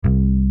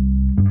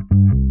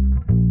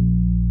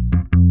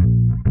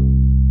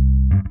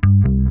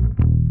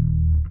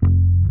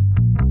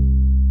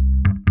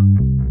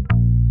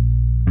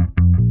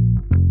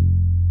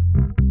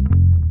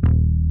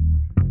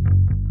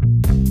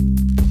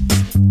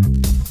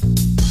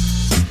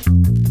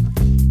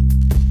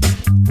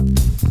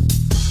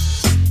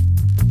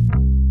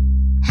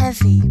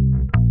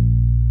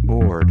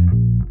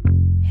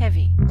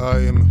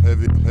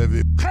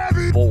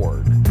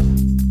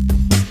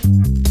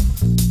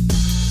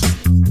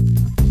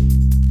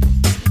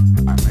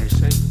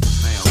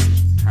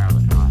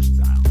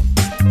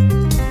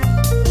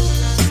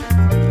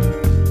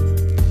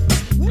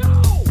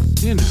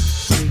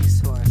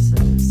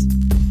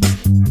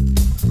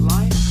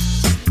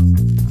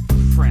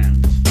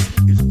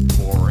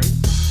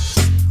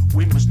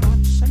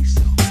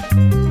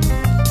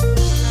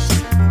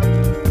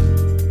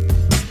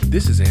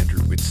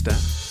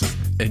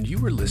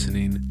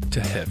listening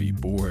to Heavy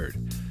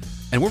Board,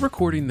 and we're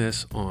recording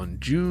this on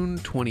June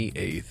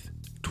 28th,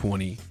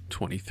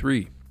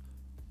 2023.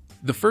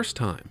 The first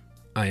time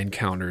I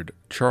encountered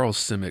Charles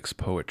Simic's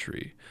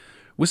poetry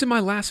was in my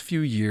last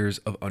few years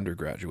of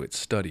undergraduate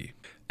study.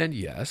 And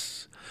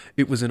yes,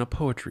 it was in a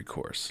poetry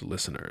course,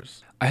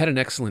 listeners. I had an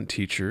excellent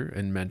teacher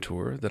and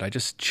mentor that I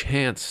just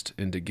chanced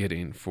into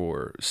getting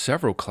for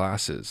several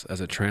classes as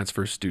a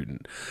transfer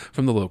student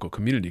from the local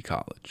community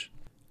college.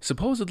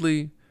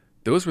 Supposedly,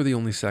 those were the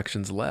only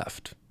sections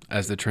left,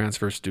 as the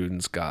transfer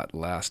students got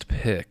last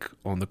pick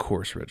on the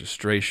course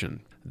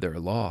registration. Their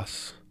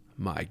loss,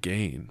 my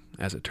gain,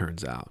 as it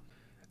turns out.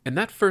 And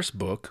that first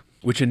book,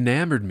 which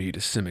enamored me to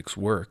Simic's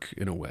work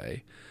in a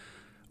way,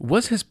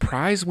 was his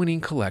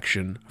prize-winning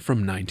collection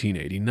from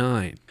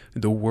 1989,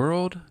 The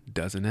World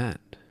Doesn't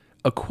End.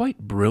 A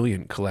quite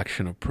brilliant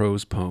collection of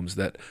prose poems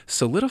that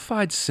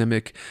solidified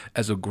Simic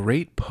as a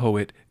great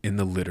poet in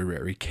the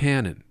literary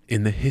canon,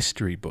 in the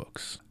history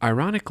books.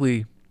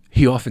 Ironically,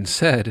 he often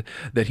said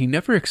that he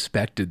never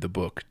expected the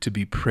book to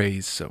be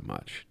praised so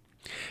much.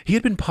 He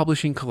had been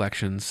publishing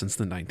collections since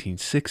the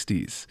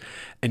 1960s,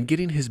 and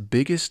getting his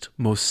biggest,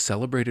 most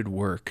celebrated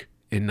work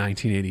in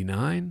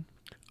 1989,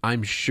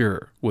 I'm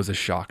sure was a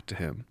shock to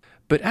him.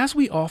 But as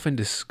we often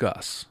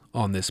discuss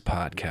on this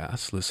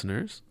podcast,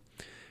 listeners,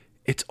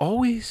 it's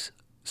always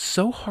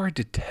so hard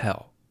to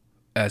tell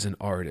as an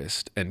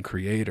artist and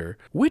creator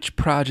which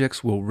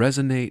projects will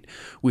resonate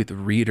with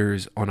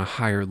readers on a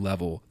higher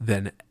level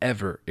than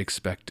ever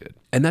expected.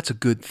 And that's a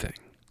good thing,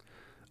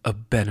 a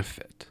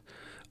benefit,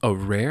 a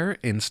rare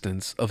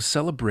instance of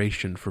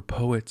celebration for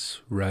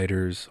poets,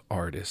 writers,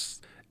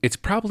 artists. It's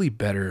probably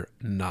better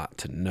not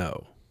to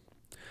know.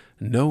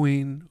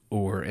 Knowing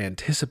or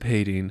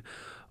anticipating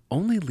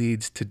only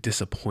leads to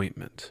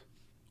disappointment,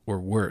 or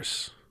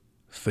worse,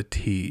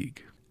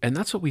 fatigue. And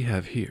that's what we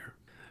have here.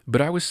 But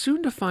I was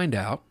soon to find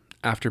out,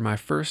 after my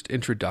first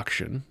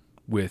introduction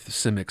with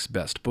Simic's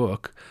best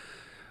book,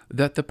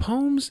 that the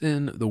poems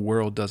in The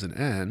World Doesn't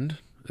End,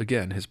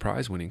 again his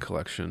prize-winning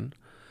collection,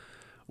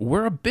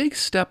 were a big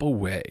step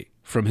away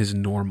from his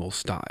normal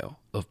style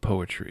of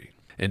poetry.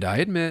 And I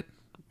admit,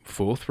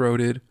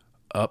 full-throated,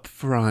 up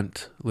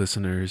front,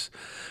 listeners,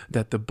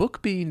 that the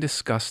book being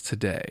discussed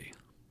today,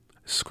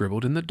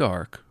 Scribbled in the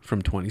Dark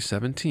from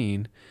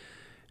 2017,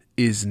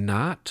 is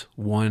not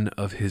one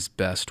of his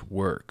best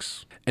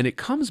works. And it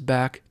comes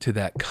back to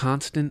that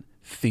constant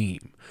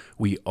theme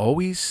we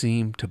always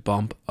seem to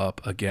bump up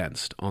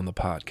against on the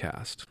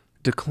podcast.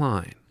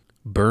 Decline,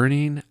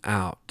 burning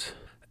out.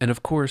 And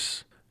of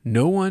course,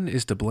 no one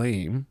is to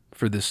blame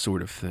for this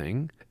sort of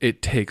thing.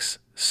 It takes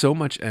so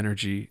much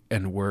energy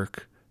and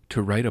work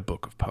to write a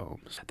book of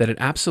poems that it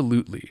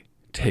absolutely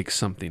takes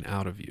something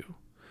out of you,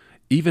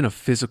 even a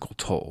physical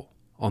toll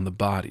on the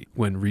body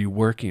when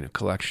reworking a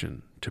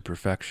collection to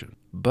perfection.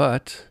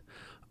 But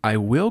I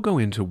will go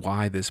into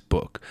why this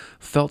book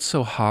felt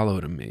so hollow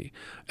to me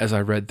as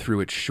I read through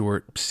its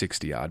short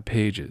 60-odd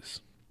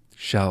pages.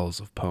 Shells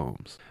of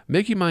poems.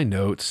 Making my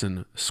notes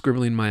and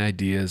scribbling my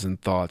ideas and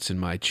thoughts in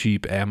my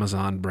cheap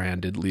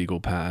Amazon-branded legal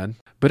pad.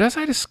 But as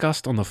I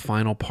discussed on the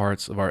final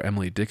parts of our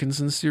Emily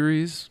Dickinson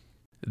series,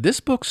 this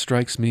book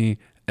strikes me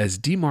as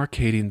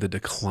demarcating the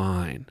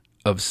decline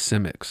of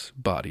Simic's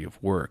body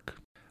of work,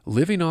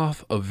 living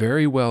off a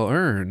very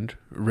well-earned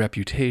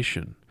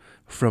reputation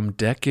from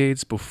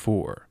decades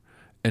before,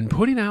 and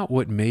putting out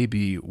what may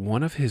be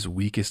one of his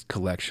weakest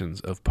collections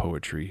of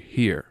poetry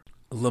here.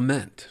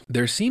 Lament.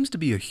 There seems to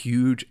be a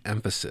huge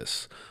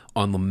emphasis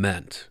on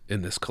lament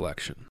in this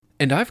collection.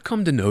 And I've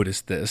come to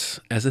notice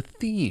this as a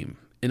theme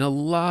in a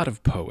lot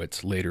of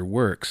poets' later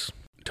works.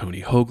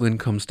 Tony Hoagland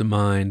comes to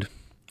mind,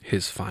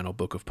 his final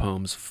book of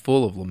poems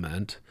full of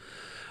lament,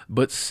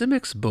 but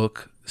Simic's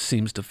book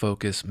seems to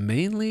focus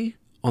mainly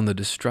on the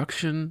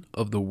destruction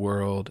of the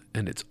world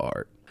and its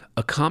art.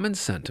 A common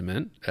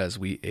sentiment as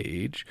we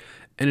age,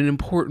 and an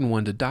important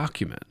one to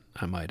document,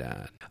 I might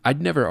add.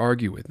 I'd never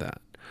argue with that.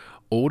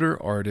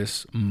 Older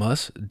artists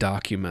must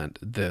document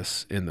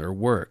this in their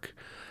work.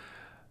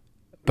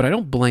 But I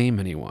don't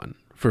blame anyone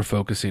for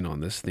focusing on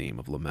this theme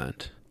of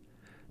lament,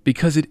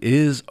 because it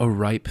is a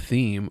ripe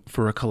theme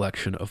for a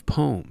collection of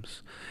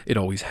poems. It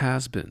always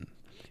has been.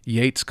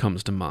 Yeats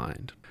comes to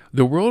mind.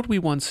 The world we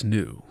once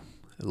knew,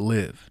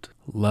 lived,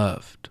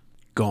 loved,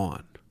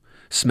 gone,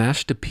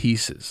 smashed to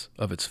pieces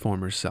of its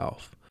former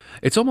self.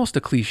 It's almost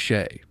a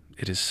cliche.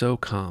 It is so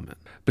common.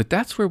 But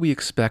that's where we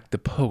expect the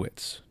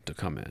poets to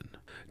come in,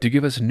 to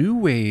give us new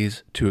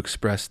ways to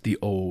express the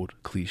old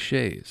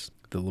cliches,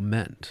 the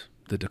lament,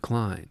 the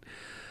decline.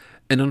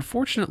 And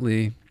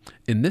unfortunately,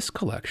 in this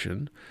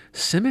collection,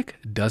 Simic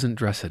doesn't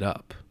dress it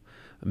up,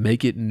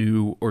 make it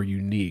new or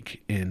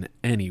unique in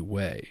any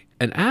way.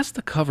 And as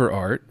the cover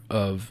art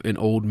of an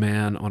old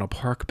man on a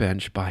park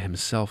bench by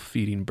himself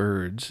feeding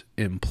birds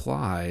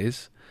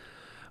implies,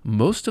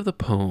 most of the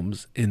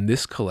poems in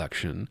this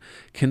collection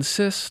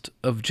consist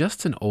of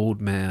just an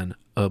old man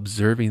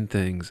observing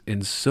things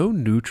in so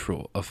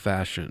neutral a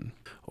fashion,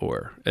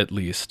 or at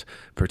least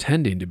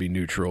pretending to be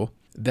neutral,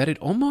 that it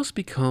almost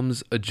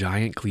becomes a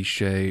giant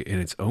cliche in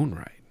its own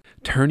right.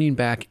 turning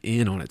back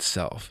in on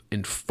itself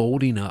and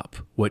folding up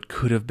what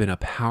could have been a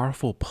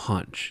powerful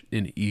punch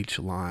in each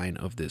line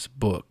of this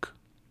book.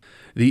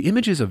 The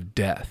images of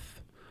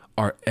death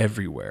are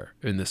everywhere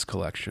in this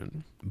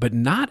collection, but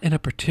not in a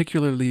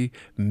particularly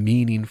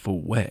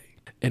meaningful way.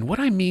 And what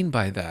I mean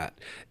by that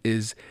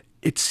is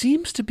it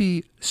seems to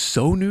be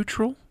so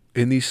neutral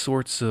in these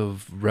sorts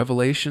of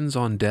revelations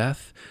on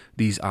death,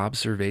 these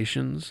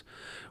observations,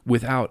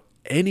 without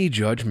any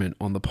judgment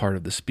on the part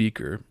of the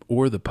speaker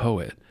or the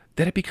poet,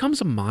 that it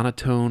becomes a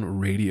monotone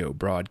radio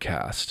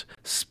broadcast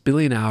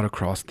spilling out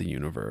across the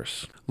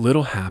universe.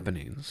 Little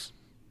happenings,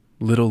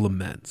 little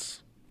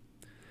laments.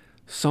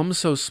 Some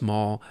so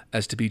small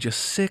as to be just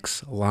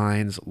 6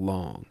 lines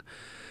long.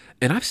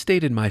 And I've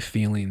stated my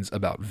feelings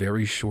about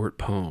very short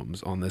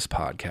poems on this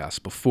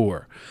podcast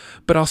before,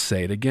 but I'll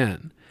say it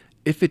again.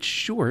 If it's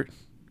short,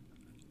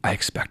 I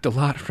expect a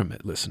lot from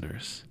it,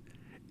 listeners.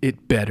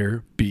 It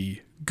better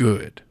be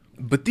good.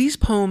 But these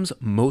poems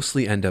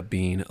mostly end up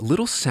being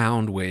little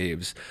sound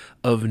waves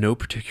of no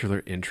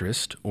particular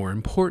interest or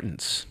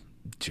importance,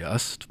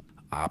 just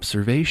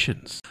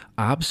observations.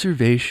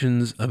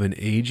 Observations of an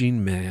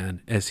aging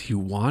man as he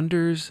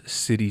wanders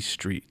city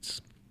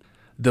streets.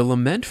 The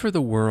lament for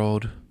the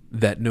world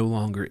that no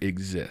longer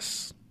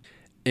exists.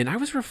 And I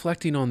was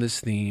reflecting on this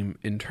theme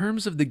in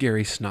terms of the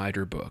Gary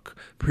Snyder book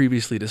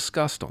previously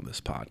discussed on this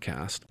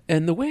podcast.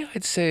 And the way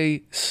I'd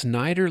say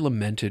Snyder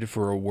lamented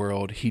for a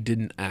world he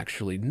didn't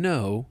actually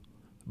know,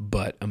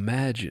 but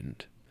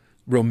imagined.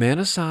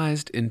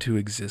 Romanticized into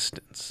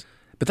existence.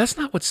 But that's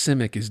not what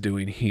Simic is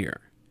doing here.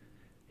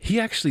 He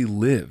actually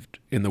lived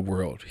in the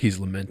world he's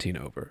lamenting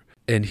over.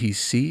 And he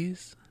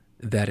sees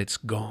that it's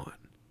gone.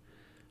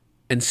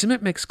 And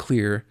Simic makes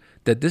clear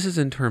that this is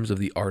in terms of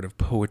the art of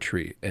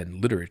poetry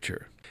and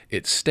literature.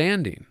 Its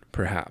standing,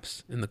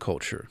 perhaps, in the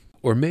culture.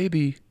 Or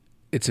maybe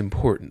its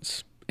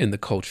importance in the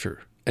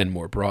culture and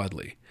more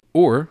broadly.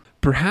 Or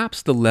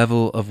perhaps the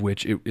level of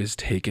which it is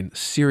taken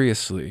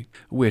seriously,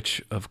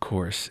 which, of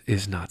course,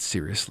 is not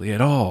seriously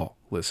at all,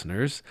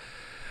 listeners.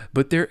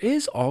 But there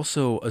is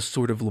also a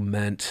sort of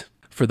lament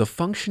for the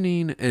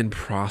functioning and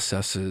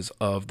processes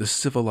of the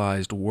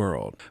civilized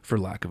world, for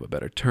lack of a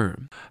better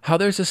term. How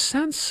there's a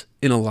sense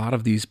in a lot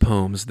of these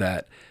poems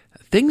that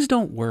things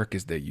don't work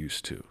as they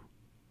used to.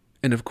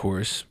 And of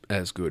course,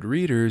 as good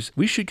readers,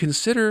 we should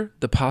consider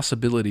the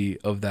possibility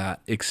of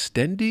that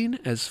extending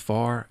as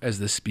far as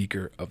the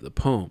speaker of the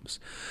poems,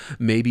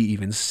 maybe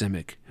even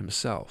Simic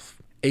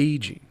himself.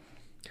 Aging.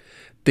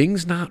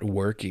 Things not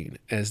working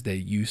as they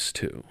used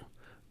to.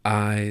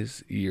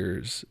 Eyes,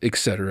 ears,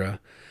 etc.,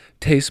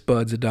 taste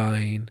buds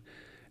dying,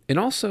 and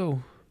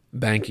also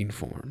banking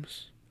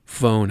forms,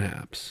 phone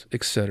apps,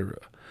 etc.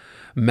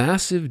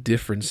 Massive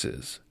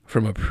differences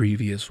from a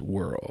previous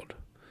world.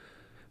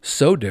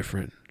 So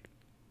different,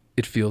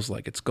 it feels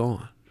like it's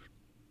gone.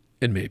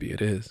 And maybe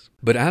it is.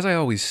 But as I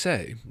always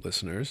say,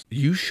 listeners,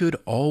 you should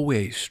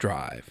always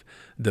strive,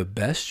 the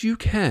best you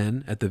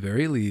can at the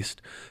very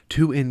least,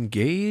 to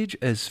engage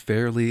as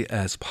fairly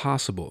as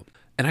possible.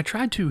 And I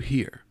tried to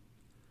here.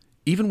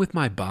 Even with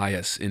my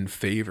bias in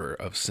favor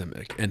of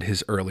Simic and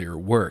his earlier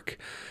work,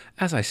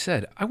 as I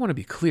said, I want to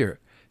be clear,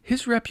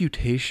 his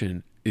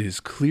reputation is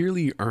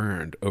clearly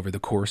earned over the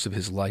course of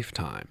his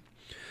lifetime.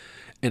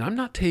 And I'm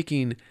not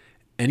taking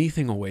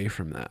anything away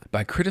from that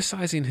by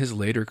criticizing his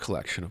later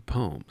collection of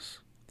poems.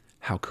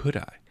 How could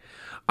I?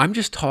 I'm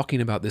just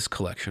talking about this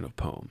collection of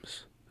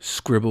poems,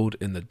 Scribbled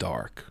in the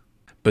Dark.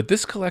 But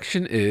this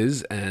collection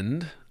is,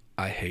 and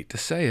I hate to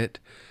say it,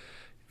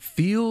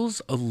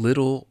 feels a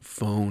little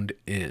phoned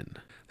in.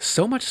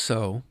 So much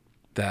so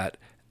that,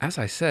 as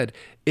I said,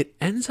 it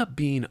ends up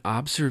being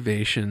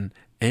observation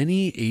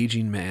any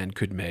aging man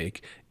could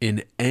make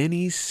in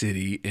any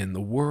city in the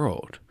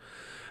world,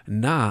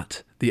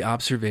 not the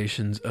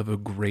observations of a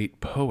great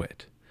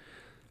poet.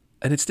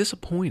 And it's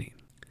disappointing.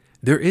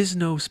 There is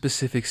no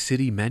specific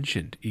city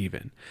mentioned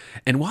even.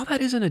 And while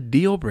that isn't a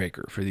deal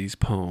breaker for these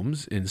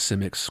poems in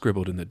Simic's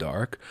Scribbled in the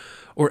Dark,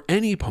 or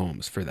any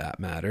poems for that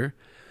matter,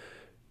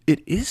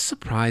 it is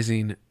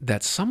surprising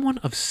that someone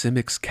of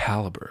Simic's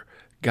caliber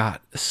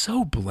got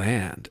so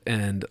bland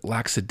and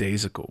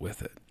lackadaisical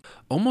with it.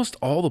 Almost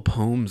all the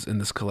poems in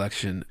this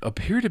collection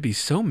appear to be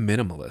so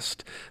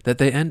minimalist that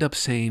they end up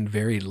saying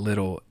very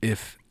little,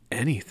 if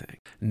anything.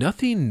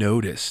 Nothing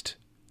noticed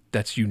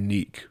that's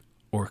unique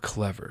or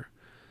clever,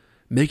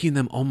 making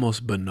them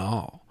almost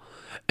banal.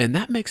 And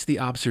that makes the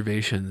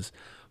observations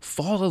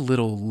fall a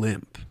little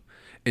limp,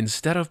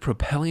 instead of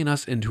propelling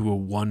us into a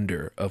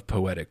wonder of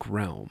poetic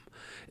realm,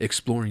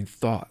 exploring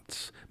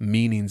thoughts,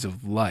 meanings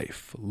of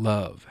life,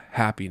 love,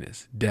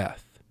 happiness,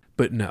 death.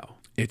 But no,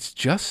 it's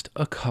just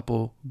a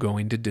couple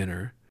going to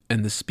dinner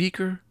and the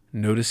speaker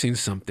noticing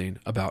something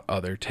about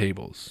other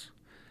tables.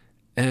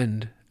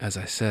 And, as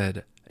I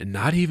said,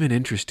 not even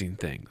interesting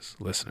things,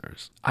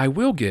 listeners. I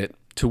will get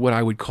to what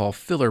I would call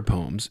filler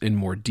poems in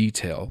more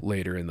detail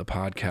later in the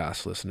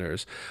podcast,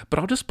 listeners, but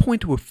I'll just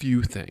point to a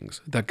few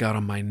things that got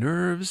on my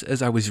nerves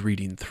as I was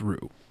reading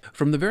through.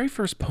 From the very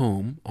first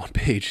poem on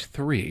page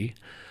 3,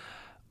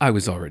 I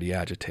was already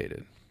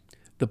agitated.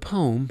 The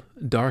poem,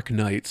 Dark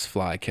Night's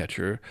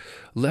Flycatcher,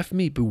 left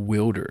me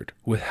bewildered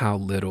with how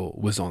little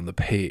was on the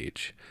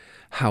page,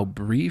 how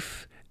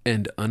brief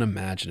and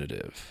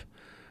unimaginative.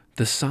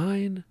 The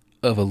sign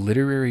of a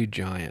literary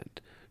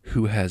giant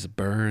who has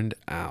burned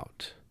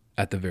out,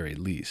 at the very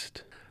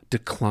least,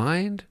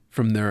 declined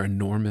from their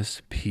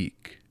enormous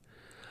peak.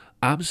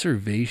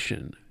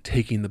 Observation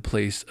taking the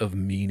place of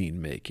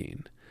meaning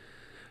making.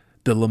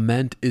 The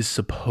lament is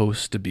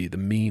supposed to be the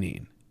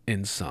meaning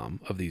in some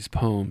of these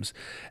poems,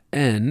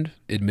 and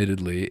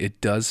admittedly,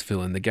 it does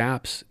fill in the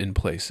gaps in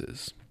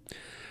places.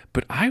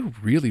 But I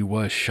really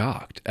was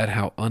shocked at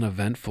how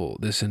uneventful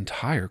this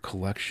entire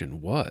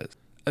collection was.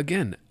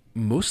 Again,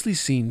 mostly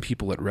seeing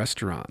people at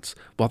restaurants,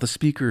 while the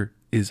speaker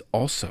is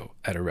also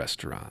at a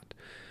restaurant.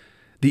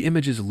 The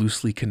image is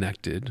loosely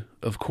connected.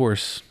 Of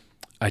course,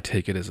 I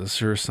take it as a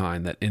sure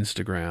sign that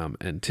Instagram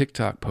and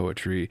TikTok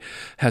poetry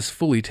has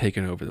fully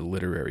taken over the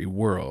literary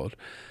world.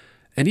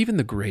 And even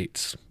the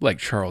greats, like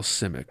Charles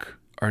Simic,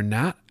 are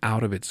not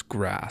out of its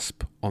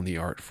grasp on the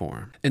art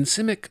form. And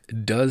Simic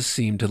does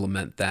seem to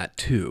lament that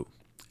too,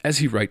 as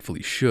he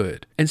rightfully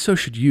should, and so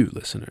should you,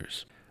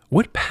 listeners.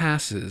 What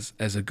passes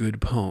as a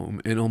good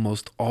poem in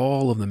almost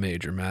all of the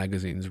major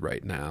magazines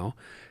right now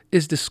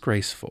is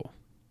disgraceful.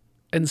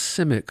 And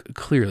Simic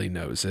clearly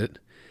knows it.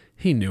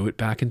 He knew it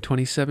back in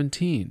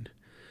 2017.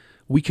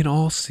 We can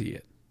all see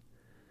it.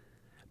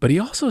 But he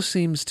also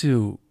seems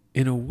to,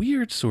 in a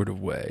weird sort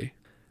of way,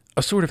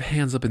 a sort of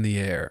hands up in the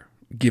air,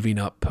 giving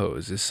up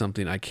pose is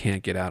something I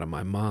can't get out of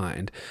my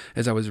mind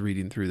as I was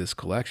reading through this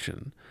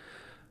collection.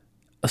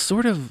 A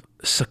sort of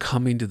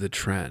succumbing to the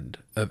trend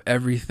of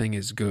everything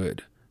is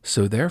good,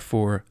 so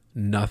therefore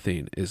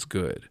nothing is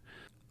good.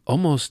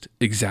 Almost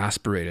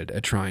exasperated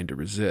at trying to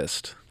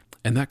resist.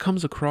 And that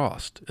comes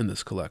across in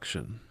this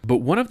collection. But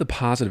one of the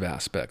positive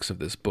aspects of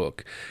this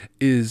book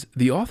is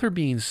the author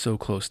being so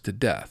close to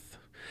death.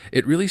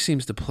 It really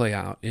seems to play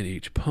out in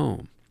each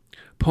poem.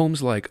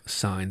 Poems like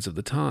Signs of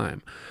the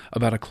Time,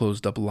 about a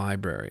closed-up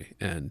library,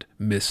 and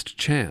Missed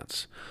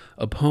Chance,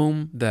 a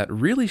poem that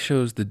really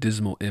shows the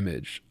dismal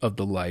image of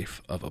the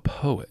life of a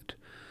poet.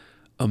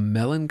 A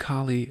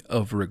melancholy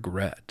of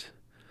regret,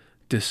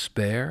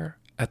 despair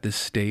at the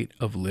state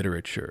of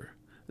literature,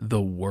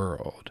 the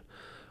world,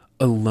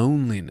 a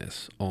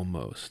loneliness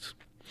almost.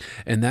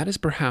 And that is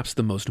perhaps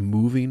the most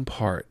moving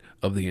part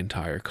of the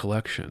entire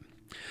collection.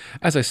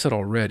 As I said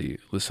already,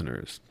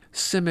 listeners,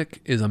 Simic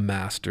is a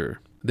master.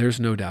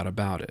 There's no doubt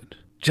about it.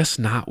 Just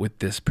not with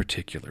this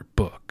particular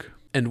book.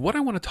 And what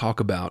I want to talk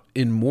about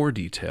in more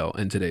detail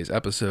in today's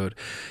episode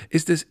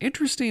is this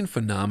interesting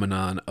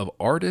phenomenon of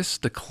artists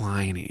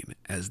declining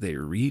as they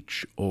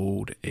reach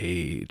old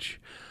age.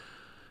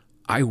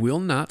 I will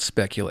not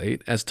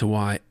speculate as to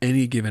why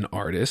any given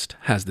artist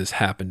has this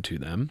happen to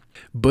them,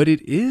 but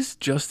it is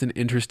just an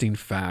interesting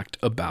fact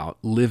about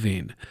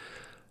living.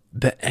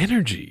 The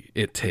energy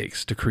it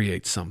takes to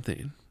create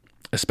something,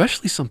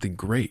 especially something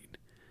great,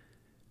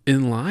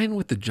 in line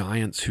with the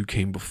giants who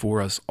came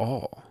before us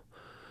all.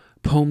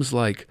 Poems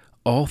like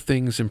All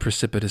Things in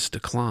Precipitous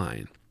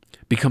Decline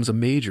becomes a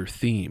major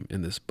theme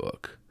in this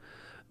book.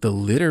 The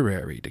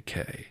literary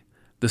decay,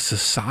 the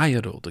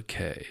societal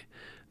decay,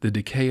 the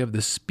decay of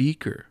the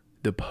speaker,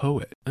 the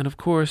poet. And of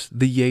course,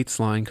 the Yeats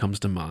line comes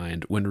to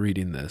mind when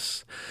reading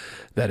this.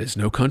 That is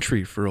no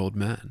country for old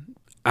men,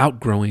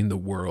 outgrowing the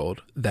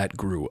world that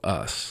grew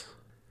us.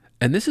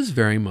 And this is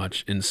very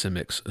much in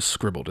Simic's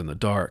Scribbled in the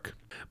Dark.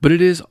 But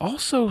it is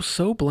also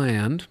so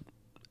bland,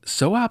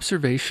 so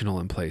observational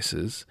in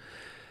places,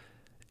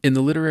 in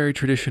the literary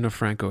tradition of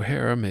Frank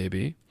O'Hara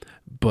maybe,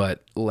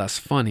 but less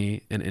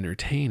funny and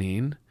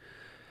entertaining,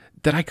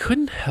 that I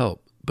couldn't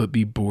help but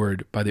be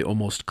bored by the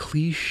almost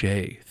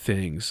cliche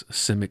things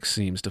Simic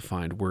seems to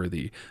find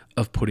worthy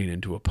of putting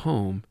into a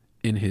poem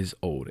in his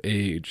old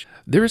age.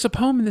 There is a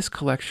poem in this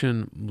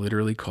collection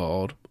literally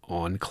called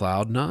On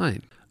Cloud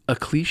 9, a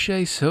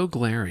cliche so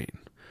glaring,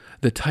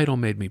 the title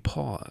made me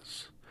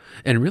pause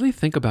and really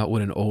think about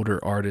what an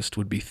older artist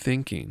would be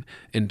thinking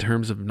in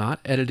terms of not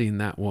editing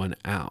that one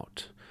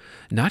out,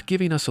 not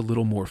giving us a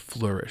little more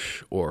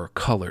flourish or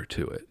color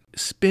to it,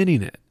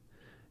 spinning it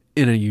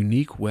in a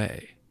unique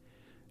way.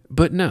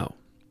 But no,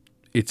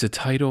 it's a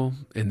title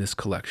in this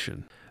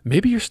collection.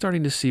 Maybe you're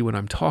starting to see what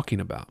I'm talking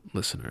about,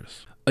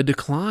 listeners. A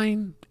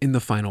decline in the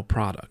final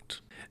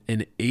product,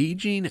 an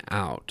aging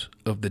out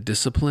of the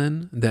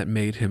discipline that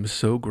made him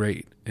so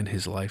great in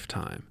his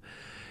lifetime.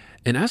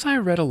 And as I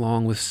read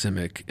along with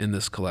Simic in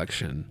this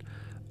collection,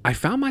 I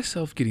found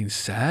myself getting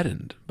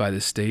saddened by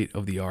the state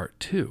of the art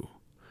too,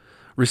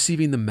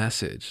 receiving the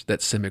message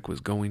that Simic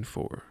was going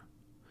for.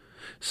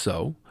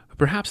 So,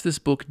 perhaps this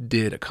book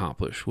did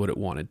accomplish what it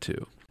wanted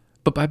to.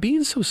 But by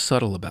being so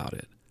subtle about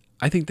it,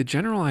 I think the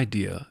general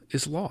idea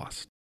is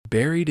lost,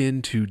 buried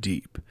in too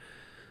deep.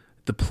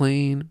 The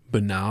plain,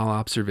 banal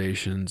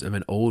observations of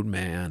an old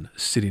man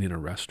sitting in a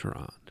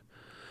restaurant,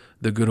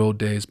 the good old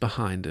days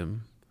behind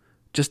him,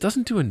 just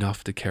doesn't do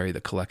enough to carry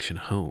the collection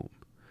home.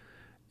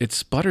 It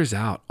sputters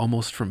out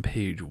almost from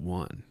page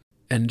 1,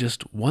 and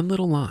just one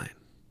little line.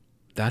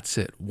 That's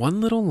it, one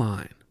little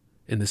line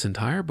in this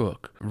entire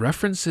book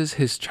references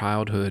his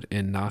childhood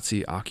in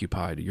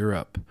Nazi-occupied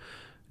Europe.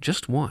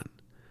 Just one.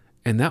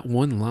 And that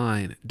one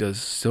line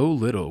does so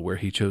little where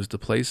he chose to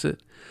place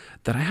it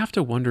that I have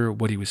to wonder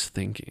what he was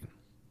thinking,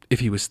 if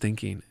he was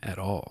thinking at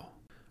all.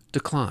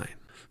 Decline.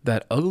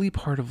 That ugly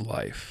part of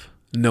life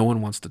no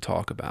one wants to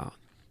talk about.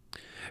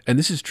 And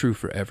this is true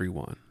for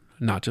everyone,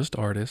 not just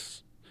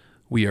artists.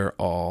 We are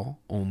all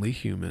only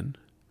human.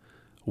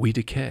 We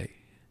decay.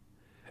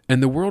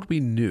 And the world we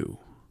knew,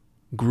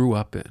 grew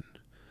up in,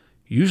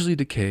 usually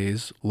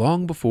decays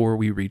long before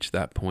we reach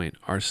that point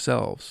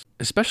ourselves,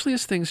 especially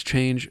as things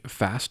change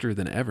faster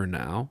than ever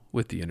now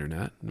with the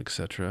internet,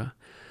 etc.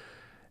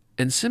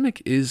 And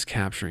Simic is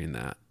capturing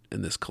that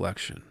in this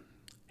collection.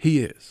 He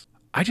is.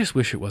 I just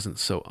wish it wasn't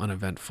so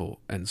uneventful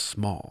and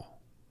small.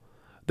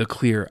 The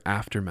clear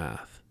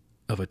aftermath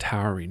of a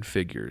towering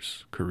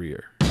figure's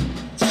career.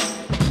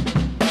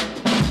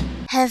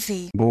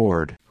 Heavy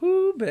Board.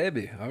 Ooh,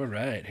 baby. All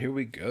right, here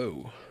we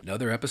go.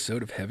 Another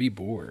episode of Heavy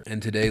Board.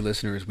 And today,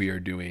 listeners, we are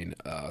doing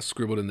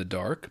Scribbled in the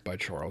Dark by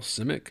Charles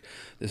Simic.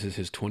 This is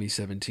his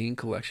 2017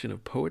 collection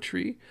of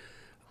poetry.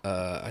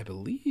 I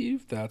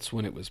believe that's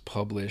when it was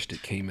published.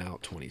 It came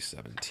out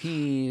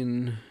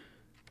 2017.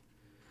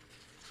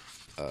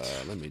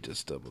 Let me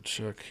just double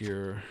check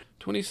here.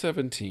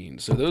 2017.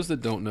 So those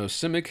that don't know,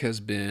 Simic has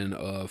been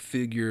a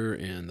figure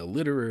in the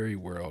literary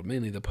world,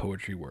 mainly the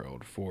poetry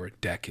world, for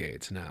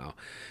decades now.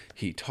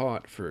 He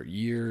taught for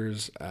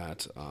years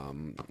at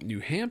New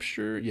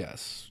Hampshire.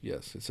 Yes,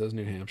 it says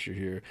New Hampshire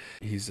here.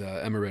 He's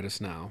emeritus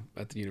now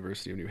at the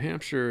University of New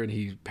Hampshire, and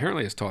he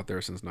apparently has taught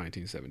there since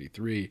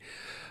 1973.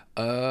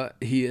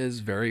 He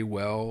is very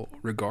well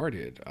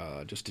regarded.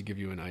 Just to give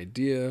you an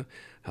idea,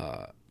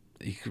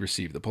 he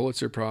received the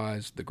Pulitzer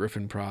Prize, the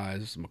Griffin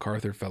Prize, the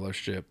MacArthur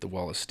Fellowship, the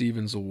Wallace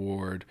Stevens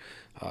Award,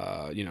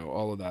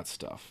 all of that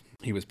stuff.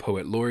 He was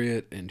Poet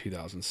Laureate in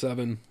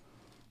 2007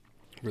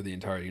 for the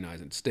entire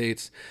United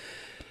States.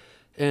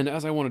 And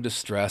as I wanted to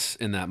stress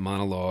in that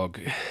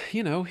monologue,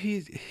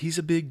 he's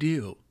a big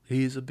deal.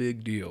 He's a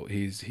big deal.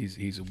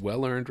 He's a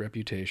well-earned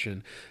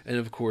reputation. And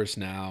of course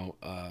now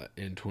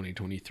in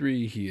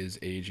 2023, he is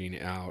aging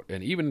out.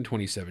 And even in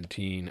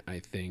 2017, I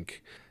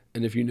think,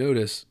 and if you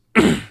notice,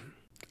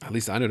 at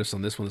least I noticed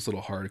on this one, this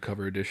little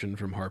hardcover edition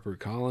from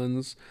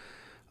HarperCollins,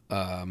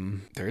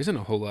 there isn't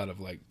a whole lot of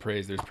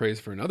praise. There's praise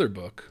for another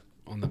book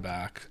on the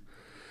back,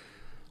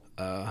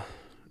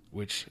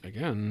 which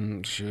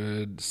again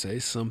should say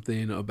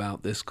something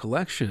about this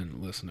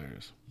collection,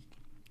 listeners.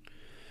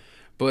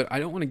 But I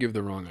don't want to give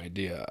the wrong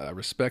idea. I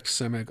respect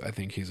Simic. I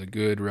think he's a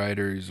good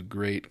writer. He's a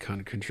great kind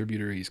of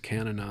contributor. He's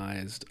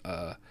canonized.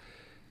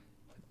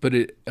 But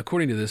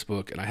according to this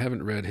book, and I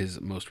haven't read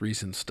his most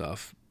recent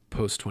stuff,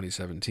 post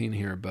 2017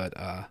 here, but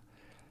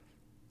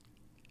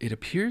it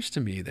appears to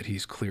me that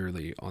he's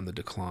clearly on the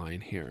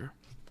decline here,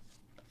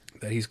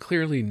 that he's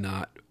clearly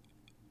not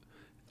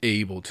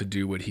able to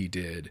do what he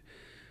did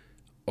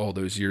all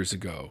those years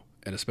ago,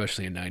 and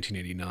especially in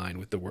 1989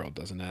 with The World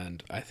Doesn't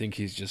End. I think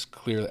he's just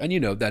clearly,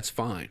 and that's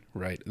fine,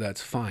 right?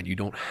 That's fine. You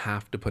don't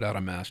have to put out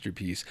a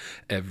masterpiece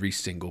every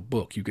single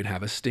book. You can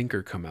have a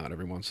stinker come out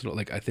every once in a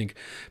while. I think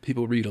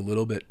people read a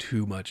little bit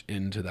too much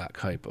into that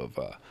type of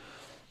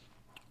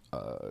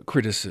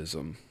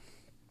criticism.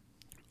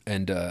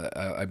 And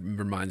it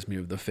reminds me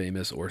of the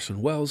famous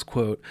Orson Welles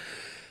quote,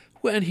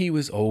 when he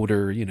was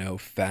older,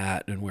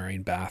 fat and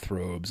wearing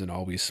bathrobes and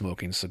always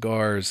smoking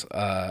cigars.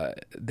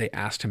 They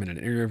asked him in an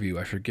interview,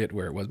 I forget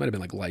where it was, might have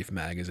been Life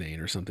magazine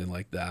or something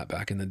like that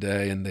back in the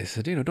day. And they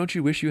said, don't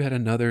you wish you had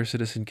another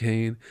Citizen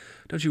Kane?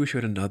 Don't you wish you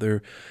had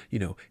another,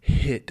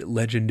 hit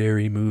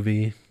legendary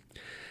movie?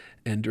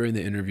 And during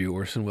the interview,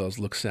 Orson Welles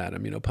looks at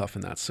him,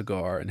 puffing that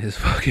cigar and his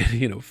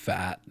fucking,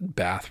 fat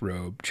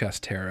bathrobe,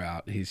 chest hair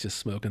out. He's just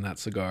smoking that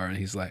cigar. And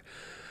he's like,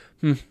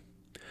 you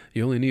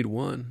only need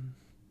one.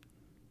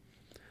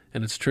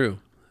 And it's true.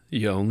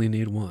 You only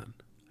need one.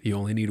 You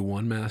only need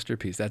one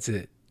masterpiece. That's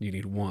it. You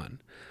need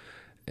one.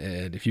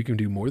 And if you can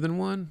do more than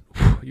one,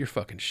 you're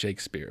fucking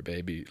Shakespeare,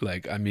 baby.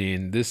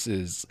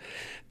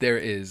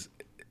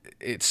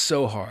 It's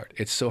so hard.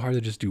 It's so hard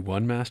to just do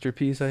one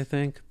masterpiece, I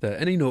think.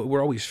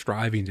 We're always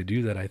striving to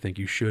do that. I think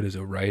you should, as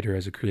a writer,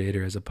 as a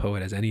creator, as a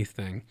poet, as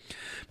anything,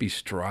 be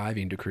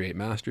striving to create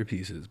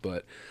masterpieces.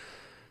 But,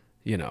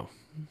 you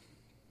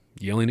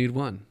only need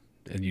one.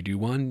 And you do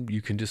one,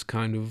 you can just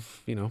kind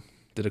of,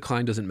 the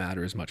decline doesn't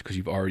matter as much because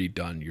you've already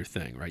done your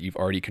thing, right? You've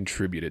already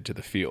contributed to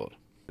the field.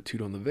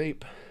 Toot on the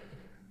vape.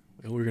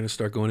 And we're going to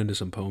start going into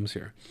some poems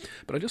here.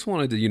 But I just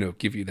wanted to,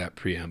 give you that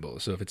preamble.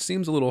 So if it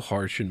seems a little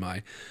harsh in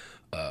my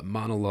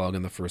monologue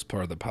in the first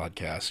part of the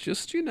podcast,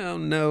 just,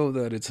 know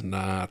that it's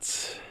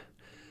not,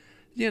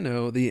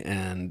 the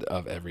end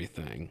of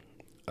everything.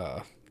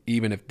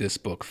 Even if this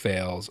book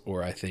fails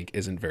or I think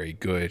isn't very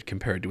good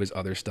compared to his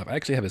other stuff. I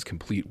actually have his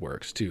complete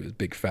works too, his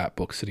big fat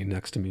book sitting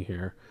next to me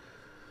here.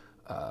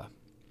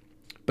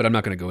 But I'm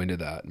not going to go into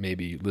that.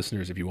 Maybe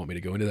listeners, if you want me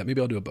to go into that,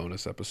 maybe I'll do a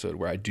bonus episode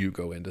where I do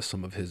go into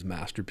some of his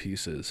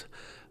masterpieces.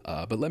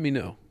 But let me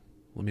know.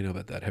 let me know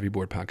about that.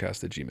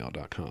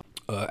 Heavyboardpodcast@gmail.com.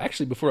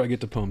 Actually, before I get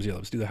to poems,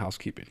 let's do the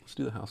housekeeping. Let's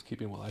do the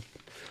housekeeping while I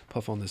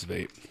puff on this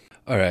vape.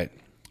 All right.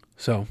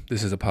 So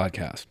this is a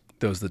podcast.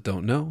 Those that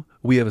don't know,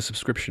 we have a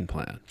subscription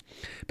plan.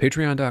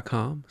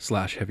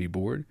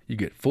 Patreon.com/heavyboard. You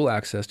get full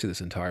access to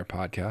this entire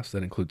podcast.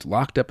 That includes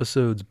locked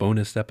episodes,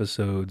 bonus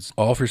episodes,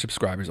 all for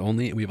subscribers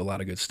only. We have a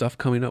lot of good stuff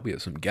coming up. We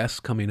have some guests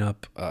coming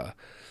up.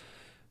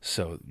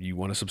 So you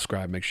want to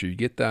subscribe, make sure you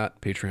get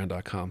that.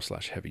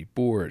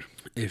 Patreon.com/heavyboard.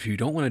 If you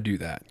don't want to do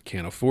that,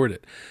 can't afford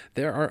it,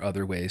 there are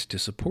other ways to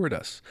support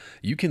us.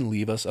 You can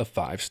leave us a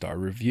 5-star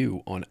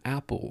review on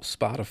Apple,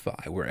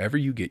 Spotify, wherever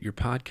you get your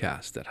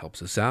podcast. That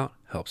helps us out,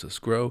 helps us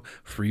grow.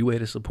 Free way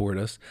to support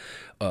us.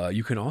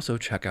 You can also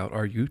check out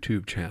our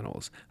YouTube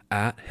channels,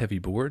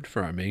 @Heavyboard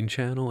for our main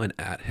channel and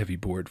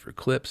 @Heavyboard for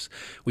clips.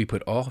 We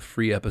put all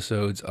free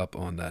episodes up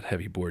on that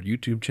Heavyboard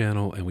YouTube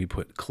channel, and we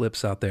put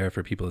clips out there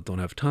for people that don't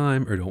have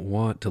time or don't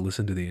want to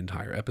listen to the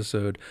entire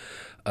episode.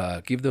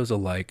 Give those a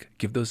like,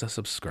 give those a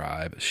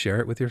subscribe,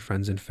 share it with your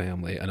friends and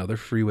family. Another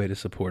free way to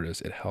support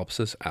us. It helps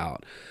us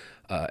out,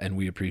 and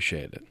we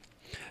appreciate it.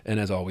 And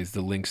as always,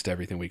 the links to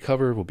everything we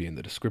cover will be in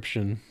the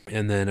description.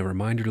 And then a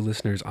reminder to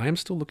listeners, I am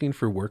still looking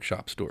for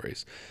workshop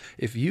stories.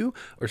 If you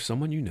or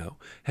someone you know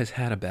has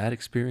had a bad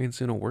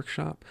experience in a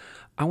workshop,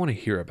 I want to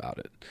hear about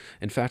it.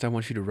 In fact, I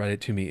want you to write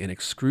it to me in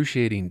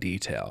excruciating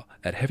detail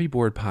at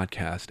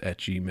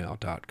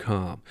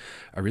heavyboardpodcast@gmail.com.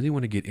 I really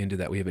want to get into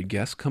that. We have a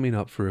guest coming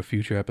up for a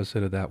future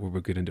episode of that where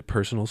we'll get into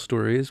personal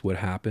stories, what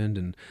happened,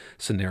 and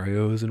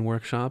scenarios in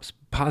workshops,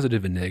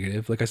 positive and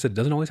negative. Like I said, it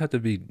doesn't always have to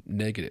be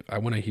negative. I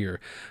want to hear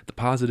the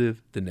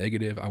positive, the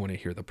negative. I want to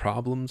hear the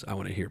problems. I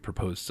want to hear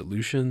proposed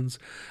solutions.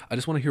 I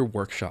just want to hear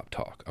workshop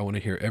talk. I want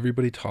to hear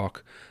everybody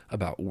talk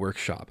about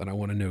workshop, and I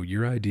want to know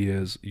your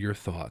ideas, your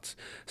thoughts.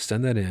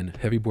 Send that in,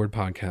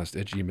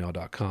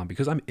 heavyboardpodcast@gmail.com,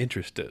 because I'm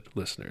interested,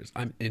 listeners.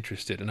 I'm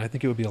interested, and I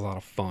think it would be a lot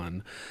of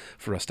fun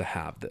for us to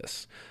have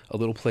this. A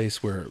little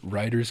place where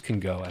writers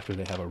can go after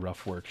they have a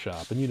rough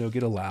workshop and,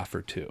 get a laugh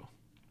or two.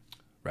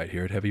 Right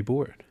here at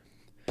Heavyboard.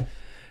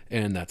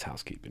 And that's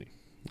housekeeping.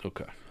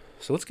 Okay.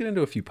 So let's get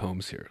into a few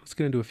poems here. Let's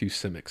get into a few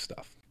Simic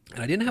stuff.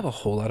 And I didn't have a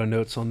whole lot of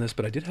notes on this,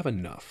 but I did have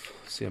enough.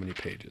 Let's see how many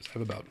pages. I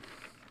have about,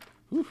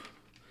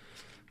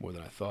 more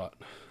than I thought.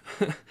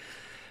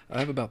 I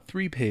have about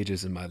 3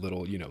 pages in my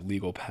little,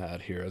 legal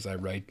pad here as I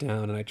write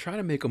down, and I try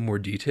to make them more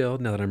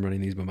detailed now that I'm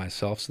running these by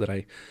myself so that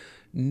I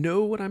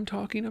know what I'm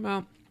talking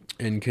about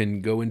and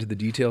can go into the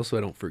details so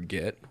I don't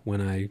forget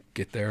when I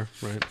get there,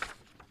 right?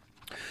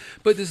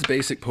 But this is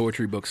basic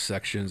poetry book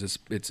sections.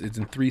 It's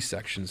in 3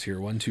 sections here.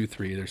 1, 2,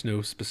 3. There's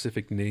no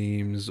specific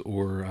names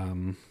or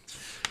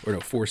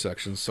no, 4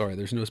 sections. Sorry,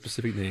 there's no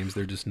specific names.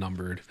 They're just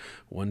numbered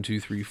 1,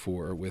 2, 3,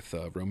 4 with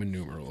Roman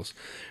numerals.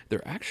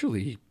 They're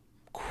actually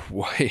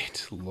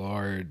quite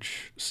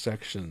large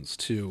sections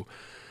too.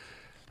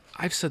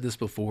 I've said this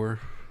before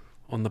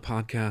on the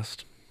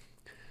podcast.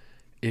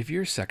 If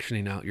you're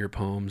sectioning out your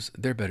poems,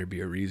 there better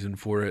be a reason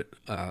for it,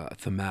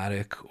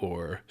 thematic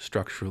or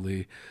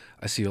structurally.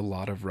 I see a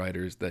lot of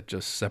writers that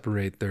just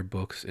separate their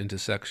books into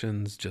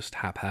sections just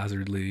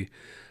haphazardly.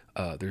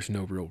 There's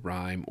no real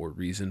rhyme or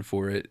reason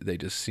for it. They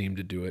just seem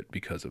to do it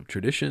because of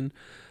tradition.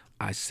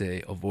 I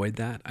say avoid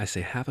that. I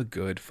say have a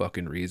good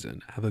fucking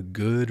reason. Have a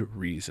good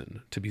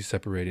reason to be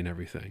separating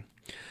everything.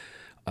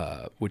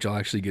 Which I'll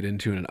actually get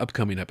into in an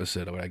upcoming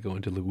episode where I go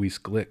into Louise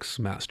Glick's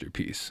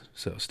masterpiece.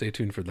 So stay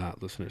tuned for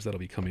that, listeners. That'll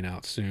be coming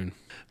out soon.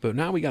 But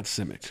now we got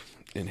Simic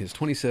in his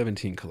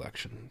 2017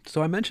 collection.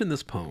 So I mentioned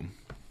this poem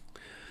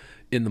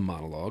in the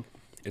monologue.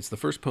 It's the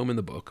first poem in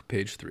the book,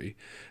 page 3.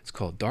 It's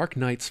called Dark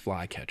Night's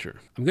Flycatcher.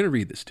 I'm going to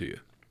read this to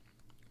you.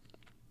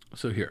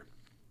 So here.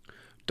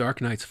 Dark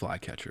Night's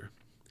Flycatcher.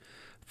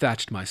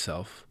 Thatched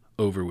myself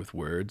over with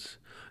words.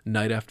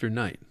 Night after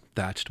night,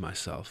 thatched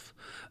myself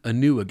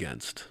anew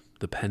against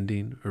the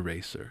pending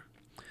eraser.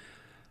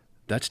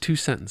 That's 2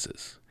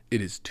 sentences.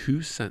 It is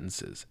 2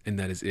 sentences, and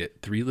that is it.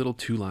 3 little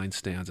 2-line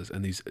stanzas,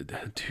 and these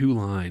 2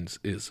 lines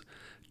is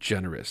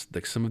generous.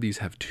 Like some of these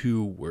have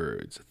 2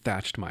 words.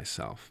 Thatched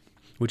myself,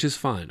 which is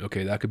fine.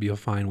 Okay, that could be a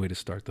fine way to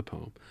start the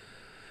poem.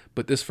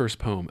 But this first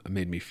poem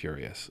made me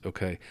furious,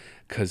 okay?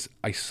 Because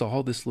I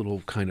saw this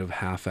little kind of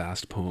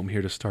half-assed poem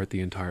here to start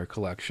the entire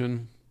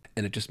collection,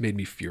 and it just made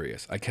me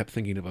furious. I kept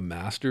thinking of a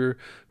master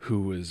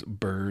who was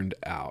burned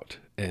out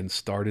and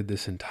started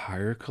this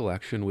entire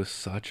collection with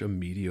such a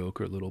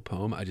mediocre little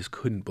poem. I just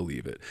couldn't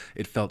believe it.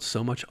 It felt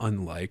so much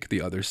unlike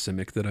the other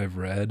Simic that I've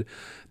read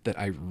that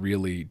I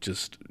really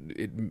just,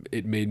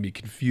 it made me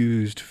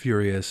confused,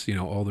 furious,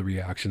 all the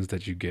reactions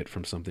that you get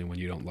from something when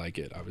you don't like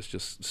it. I was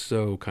just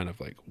so kind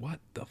of like, what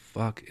the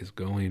fuck is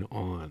going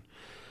on?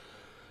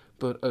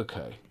 But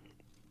okay.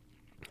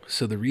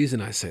 So the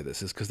reason I say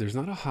this is because there's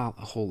not a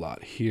whole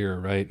lot here,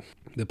 right?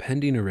 The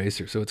pending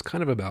eraser. So it's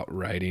kind of about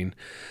writing.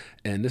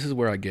 And this is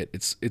where I get,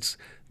 it's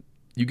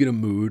you get a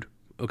mood.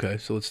 Okay,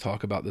 so let's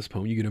talk about this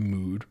poem. You get a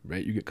mood,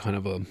 right? You get kind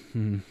of a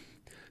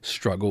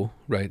struggle,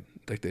 right?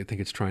 Like they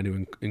think it's trying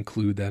to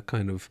include that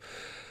kind of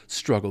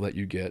struggle that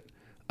you get.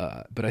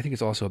 But I think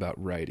it's also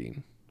about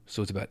writing.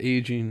 So it's about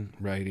aging,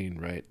 writing,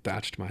 right?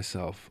 Thatched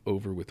myself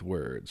over with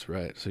words,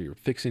 right? So you're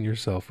fixing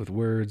yourself with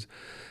words,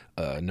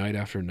 night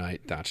after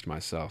night, thatched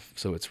myself.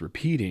 So it's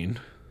repeating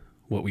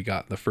what we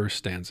got in the first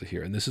stanza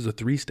here. And this is a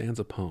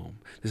 3-stanza poem.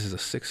 This is a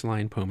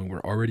 6-line poem, and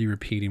we're already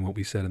repeating what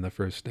we said in the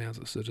first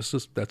stanza. So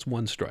just that's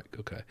one strike,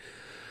 okay?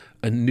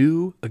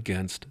 Anew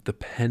against the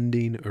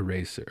pending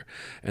eraser.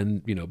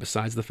 And,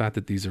 besides the fact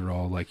that these are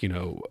all like,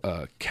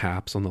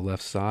 caps on the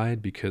left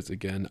side, because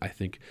again, I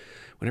think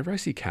whenever I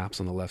see caps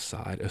on the left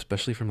side,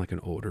 especially from like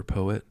an older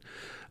poet,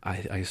 I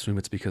assume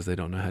it's because they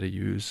don't know how to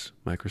use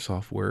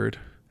Microsoft Word.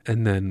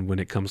 And then when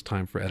it comes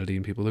time for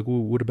editing, people are like, well,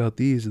 what about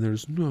these? And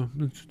there's, no,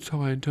 that's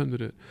how I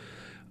intended it.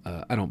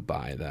 I don't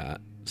buy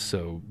that.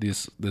 So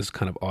this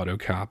kind of auto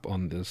cap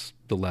on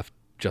the left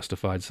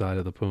justified side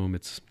of the poem,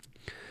 it's,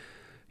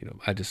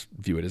 I just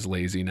view it as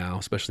lazy now,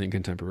 especially in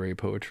contemporary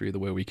poetry, the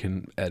way we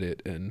can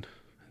edit and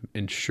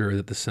ensure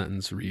that the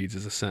sentence reads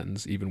as a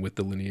sentence, even with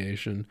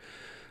delineation.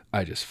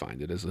 I just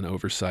find it as an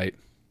oversight.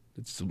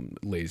 It's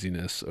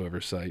laziness,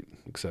 oversight,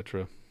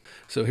 etc.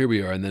 So here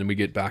we are, and then we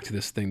get back to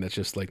this thing that's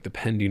just like the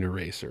pending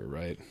eraser,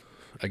 right?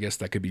 I guess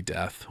that could be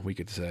death, we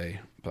could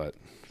say, but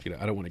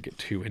I don't want to get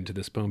too into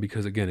this poem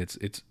because again,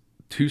 it's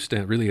two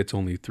stanzas. Really, it's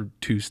only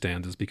 2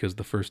 stanzas because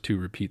the first 2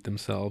 repeat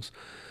themselves.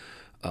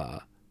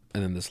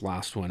 And then this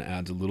last one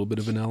adds a little bit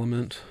of an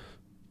element.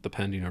 The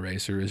pending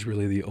eraser is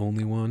really the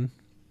only one,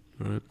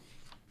 right?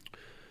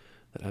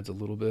 That adds a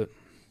little bit.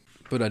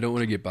 But I don't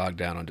want to get bogged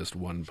down on just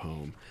one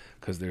poem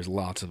because there's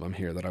lots of them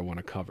here that I want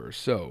to cover.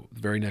 So the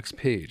very next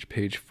page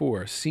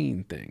 4,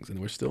 seeing things. And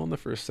we're still in the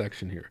first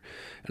section here.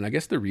 And I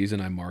guess the reason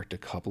I marked a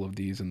couple of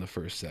these in the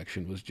first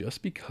section was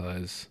just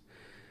because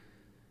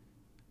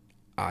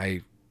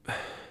I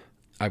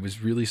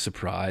was really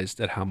surprised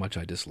at how much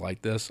I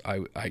disliked this.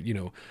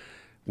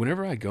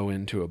 Whenever I go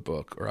into a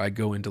book or I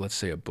go into, let's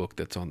say, a book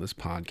that's on this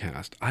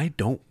podcast, I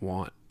don't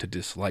want to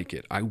dislike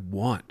it. I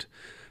want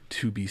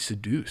to be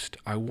seduced.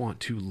 I want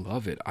to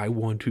love it. I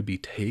want to be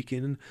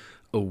taken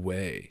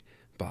away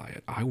by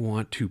it. I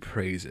want to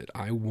praise it.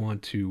 I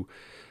want to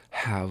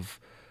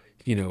have,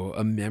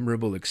 a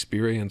memorable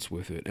experience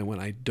with it. And when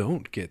I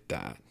don't get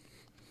that,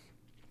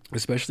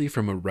 especially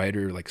from a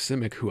writer like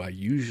Simic, who I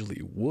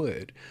usually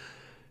would,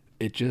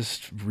 it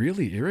just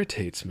really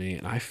irritates me,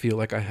 and I feel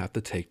like I have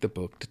to take the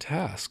book to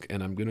task,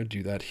 and I'm going to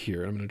do that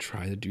here. I'm going to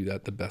try to do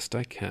that the best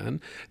I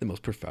can, the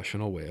most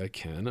professional way I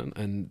can,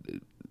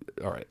 and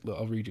all right,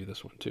 I'll read you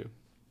this one too.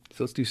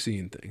 So let's do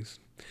seeing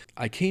things.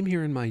 I came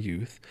here in my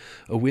youth,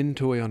 a wind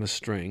toy on a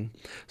string,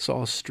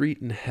 saw a street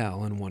in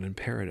hell and one in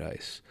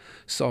paradise,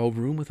 saw a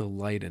room with a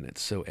light in it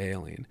so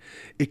ailing,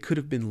 it could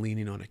have been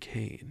leaning on a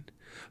cane,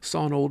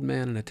 saw an old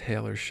man in a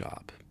tailor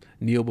shop,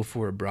 kneel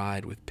before a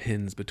bride with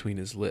pins between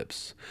his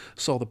lips,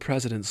 saw the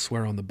president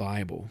swear on the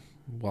Bible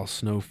while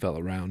snow fell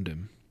around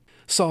him,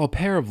 saw a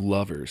pair of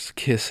lovers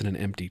kiss in an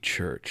empty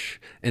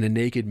church, and a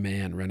naked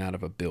man run out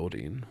of a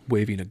building,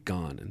 waving a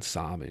gun and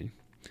sobbing,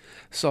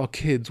 saw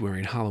kids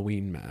wearing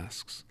Halloween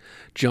masks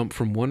jump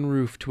from one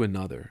roof to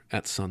another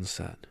at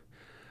sunset,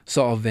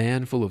 saw a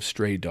van full of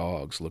stray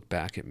dogs look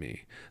back at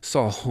me,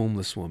 saw a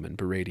homeless woman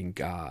berating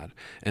God,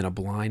 and a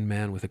blind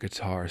man with a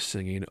guitar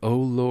singing, "Oh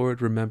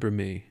Lord, remember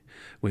me.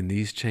 When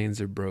these chains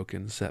are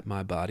broken, set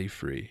my body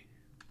free."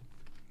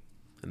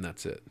 And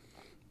that's it.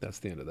 That's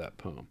the end of that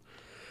poem.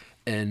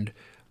 And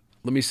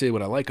let me say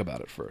what I like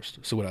about it first.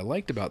 So what I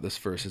liked about this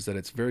verse is that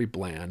it's very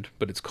bland,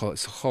 but it's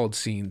called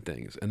Seeing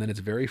Things. And then it's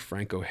very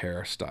Frank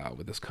O'Hara style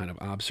with this kind of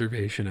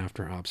observation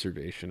after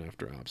observation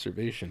after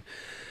observation.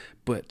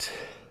 But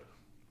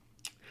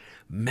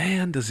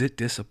man, does it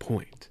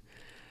disappoint.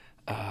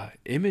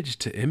 Image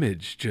to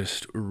image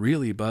just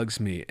really bugs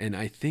me. And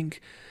I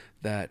think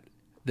that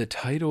the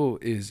title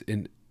is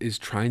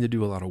trying to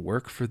do a lot of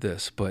work for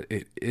this, but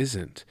it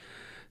isn't.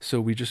 So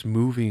we just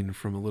moving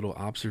from a little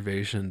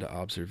observation to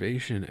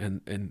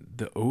observation, and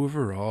the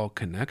overall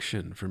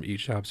connection from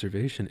each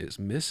observation is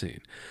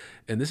missing.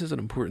 And this is an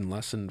important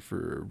lesson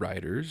for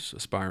writers,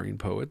 aspiring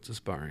poets,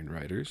 aspiring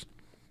writers.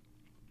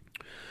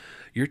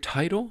 Your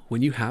title,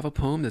 when you have a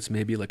poem that's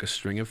maybe like a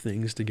string of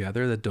things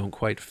together that don't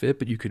quite fit,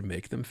 but you could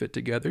make them fit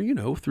together,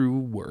 through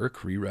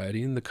work,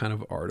 rewriting, the kind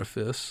of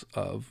artifice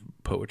of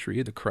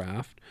poetry, the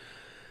craft,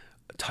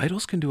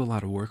 titles can do a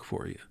lot of work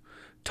for you.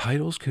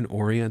 Titles can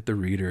orient the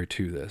reader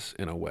to this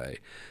in a way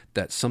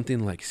that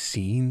something like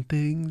Seeing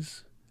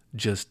Things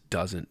just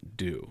doesn't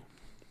do.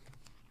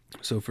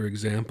 So, for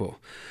example,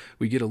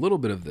 we get a little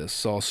bit of this,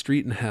 saw a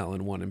street in hell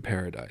and one in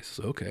paradise.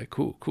 Okay,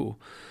 cool.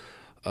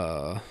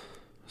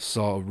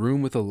 Saw a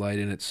room with a light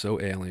in it so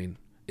ailing,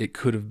 it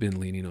could have been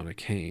leaning on a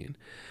cane.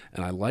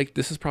 And I like,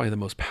 this is probably the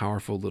most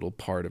powerful little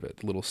part of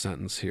it, little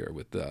sentence here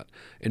with that,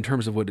 in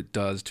terms of what it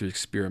does to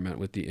experiment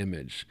with the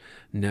image.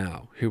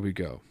 Now, here we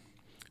go.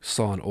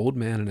 Saw an old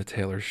man in a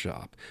tailor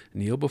shop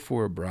kneel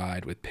before a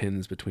bride with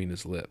pins between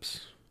his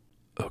lips.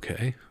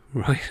 Okay,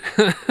 right.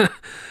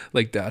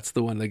 Like that's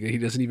the one, like he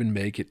doesn't even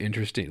make it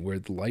interesting, where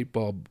the light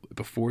bulb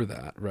before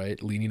that,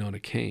 right, leaning on a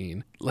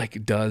cane,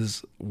 like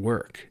does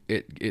work.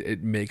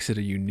 It makes it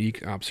a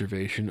unique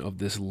observation of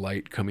this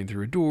light coming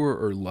through a door,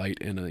 or light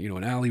in a,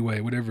 an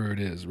alleyway, whatever it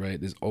is, right?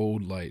 This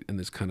old light, and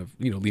this kind of,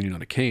 leaning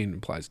on a cane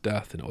implies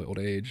death and old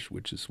age,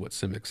 which is what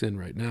Simic's in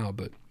right now.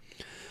 But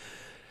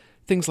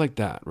things like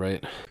that,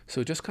 right?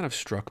 So it just kind of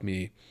struck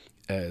me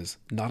as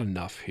not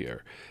enough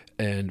here.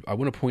 And I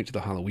want to point to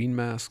the Halloween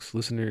masks,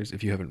 listeners.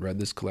 If you haven't read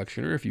this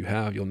collection, or if you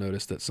have, you'll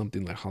notice that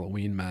something like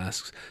Halloween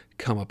masks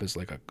come up as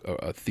like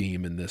a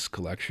theme in this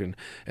collection.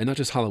 And not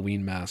just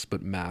Halloween masks,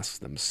 but masks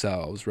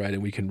themselves, right?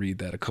 And we can read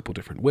that a couple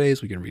different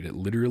ways. We can read it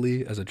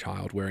literally as a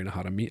child wearing a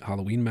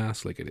Halloween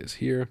mask like it is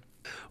here.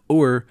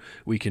 Or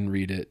we can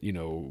read it,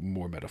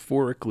 more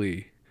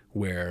metaphorically,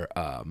 where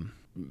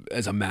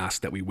as a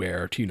mask that we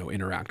wear to,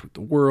 interact with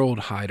the world,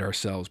 hide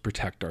ourselves,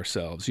 protect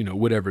ourselves,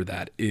 whatever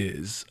that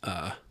is.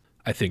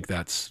 I think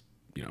that's,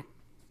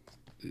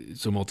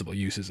 so multiple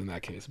uses in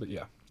that case, but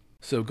yeah.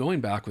 So going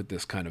back with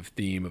this kind of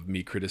theme of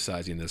me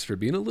criticizing this for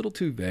being a little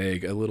too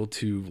vague, a little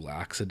too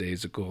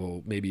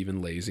lackadaisical, maybe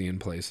even lazy in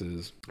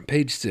places.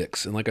 Page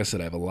 6, and like I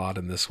said, I have a lot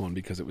in this one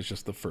because it was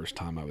just the first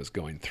time I was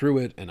going through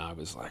it, and I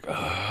was like,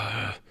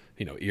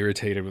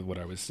 irritated with what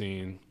I was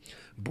seeing,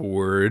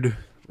 bored,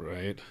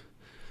 right?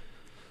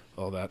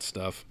 All that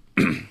stuff.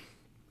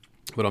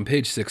 But on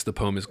page 6, the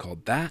poem is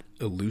called That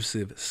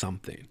Elusive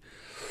Something.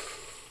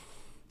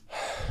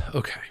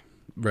 Okay,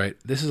 right.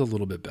 This is a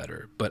little bit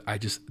better, but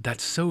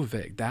that's so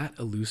vague. That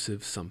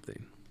elusive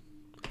something.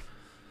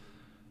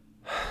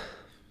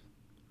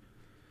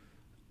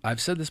 I've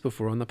said this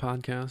before on the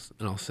podcast,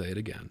 and I'll say it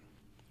again.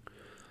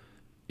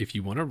 If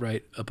you want to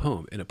write a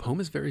poem, and a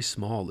poem is very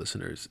small,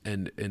 listeners,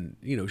 and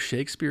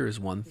Shakespeare is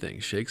one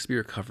thing.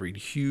 Shakespeare covering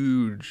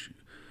huge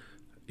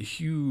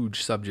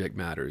subject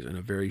matters in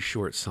a very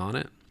short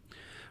sonnet.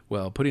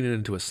 Well, putting it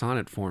into a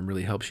sonnet form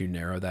really helps you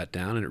narrow that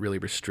down, and it really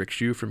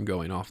restricts you from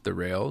going off the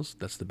rails.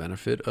 That's the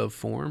benefit of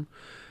form.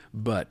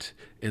 But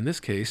in this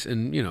case,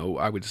 and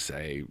I would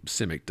say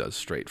Simic does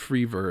straight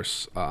free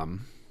verse.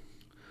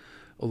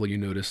 Although you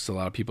notice a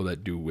lot of people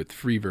that do with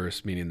free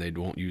verse, meaning they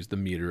won't use the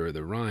meter or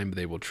the rhyme, but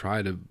they will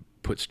try to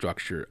put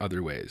structure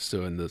other ways.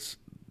 So in this,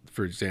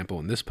 for example,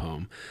 in this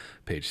poem,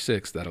 page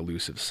 6, That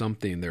Elusive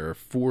Something, there are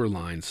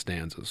 4-line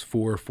stanzas,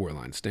 four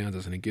line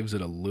stanzas, and it gives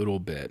it a little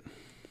bit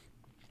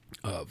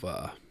of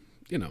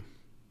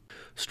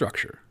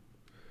structure.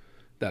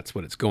 That's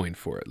what it's going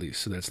for, at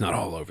least, so that's not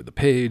all over the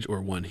page or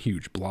one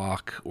huge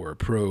block or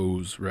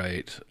prose,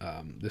 right?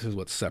 This is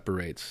what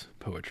separates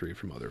poetry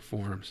from other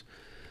forms.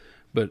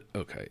 But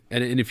okay,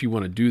 and if you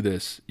want to do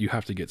this, you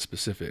have to get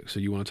specific. So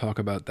you want to talk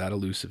about that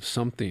elusive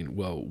something.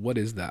 Well, what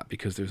is that?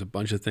 Because there's a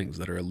bunch of things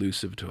that are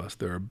elusive to us.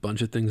 There are a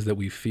bunch of things that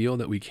we feel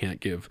that we can't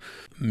give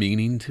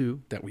meaning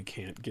to, that we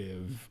can't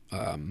give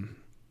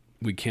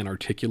we can't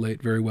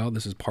articulate very well.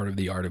 This is part of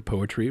the art of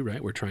poetry,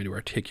 right? We're trying to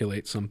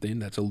articulate something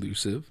that's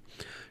elusive.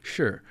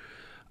 Sure.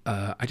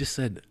 I just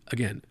said,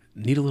 again,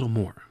 need a little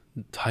more.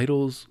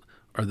 Titles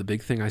are the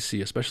big thing I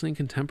see, especially in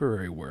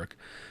contemporary work,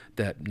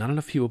 that not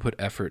enough people put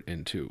effort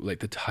into. Like,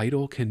 the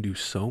title can do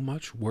so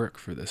much work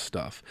for this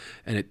stuff,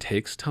 and it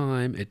takes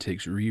time, it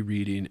takes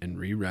rereading and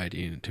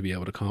rewriting to be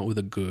able to come up with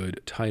a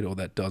good title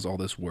that does all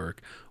this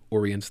work,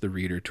 orients the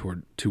reader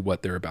to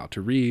what they're about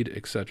to read,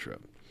 etc.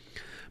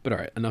 But all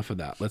right, enough of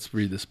that. Let's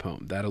read this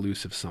poem, That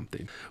Elusive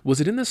Something.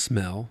 Was it in the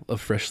smell of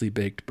freshly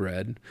baked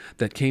bread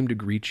that came to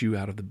greet you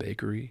out of the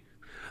bakery?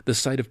 The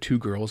sight of 2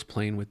 girls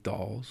playing with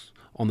dolls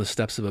on the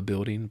steps of a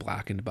building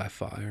blackened by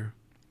fire?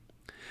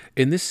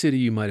 In this city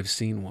you might have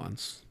seen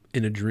once,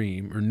 in a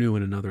dream or knew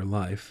in another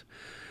life,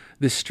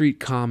 this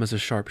street calm as a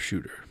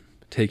sharpshooter,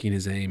 taking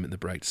his aim in the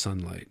bright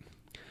sunlight.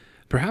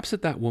 Perhaps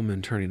at that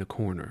woman turning a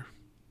corner,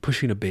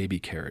 pushing a baby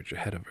carriage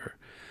ahead of her,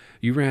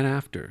 you ran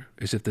after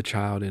as if the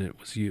child in it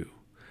was you,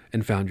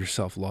 and found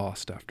yourself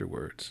lost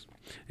afterwards,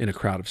 in a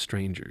crowd of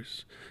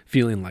strangers,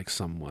 feeling like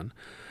someone,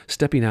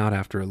 stepping out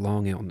after a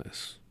long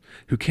illness,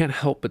 who can't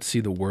help but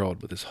see the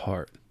world with his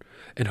heart,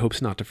 and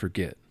hopes not to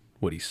forget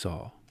what he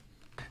saw.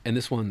 And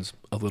this one's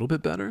a little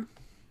bit better,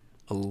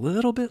 a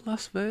little bit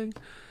less vague,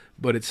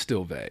 but it's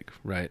still vague,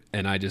 right?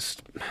 And I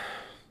just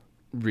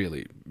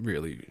really,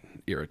 really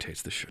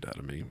irritates the shit out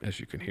of me,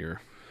 as you can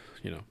hear.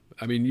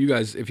 I mean, you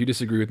guys, if you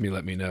disagree with me,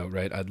 let me know,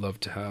 right? I'd love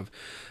to have,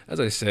 as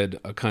I said,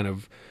 a kind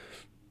of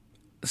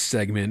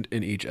segment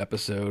in each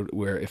episode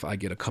where if I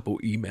get a couple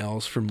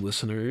emails from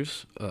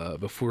listeners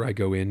before I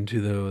go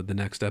into the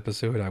next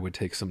episode, I would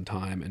take some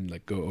time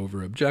and go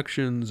over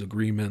objections,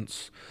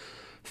 agreements,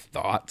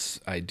 thoughts,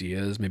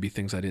 ideas, maybe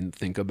things I didn't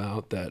think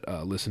about that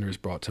listeners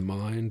brought to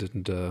mind,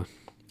 and I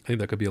think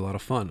that could be a lot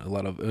of fun.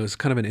 It's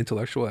kind of an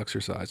intellectual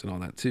exercise and all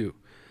that too.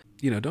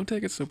 Don't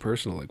take it so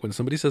personal. Like, when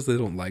somebody says they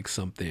don't like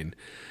something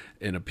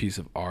in a piece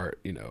of art,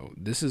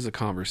 this is a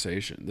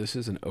conversation. This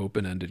is an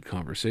open-ended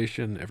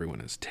conversation. Everyone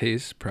has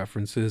tastes,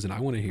 preferences, and I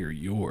want to hear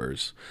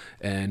yours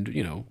and,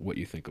 what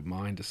you think of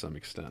mine to some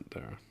extent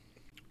there.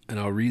 And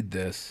I'll read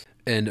this.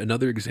 And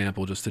another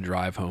example, just to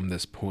drive home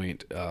this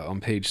point, on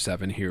page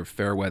 7 here,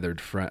 Fair Weather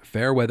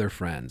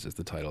Friends is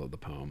the title of the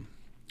poem.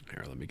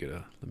 Here, let me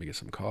get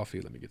some coffee.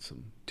 Let me get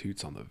some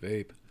toots on the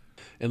vape.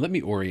 And let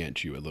me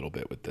orient you a little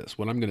bit with this.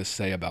 What I'm going to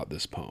say about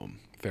this poem,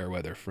 Fair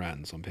Weather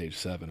Friends, on page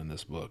 7 in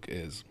this book,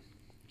 is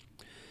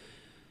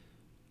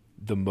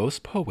the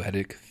most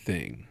poetic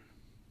thing,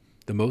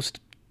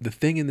 the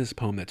thing in this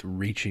poem that's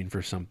reaching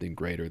for something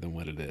greater than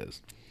what it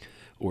is,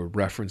 or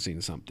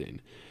referencing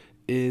something,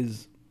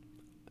 is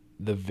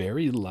the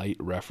very light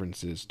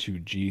references to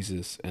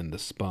Jesus and the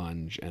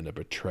sponge and a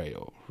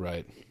betrayal,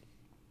 right?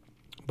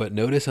 But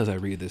notice as I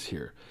read this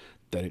here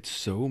that it's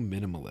so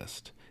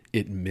minimalist,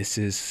 it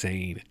misses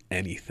saying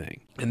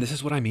anything. And this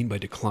is what I mean by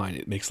decline.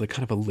 It makes like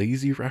kind of a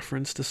lazy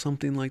reference to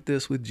something like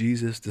this with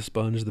Jesus, the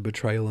sponge, the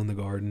betrayal in the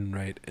garden,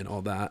 right? And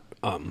all that.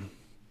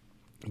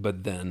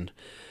 But then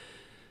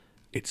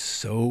it's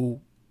so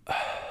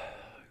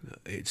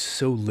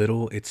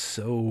little, it's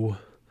so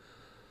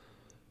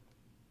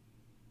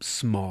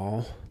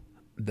small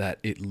that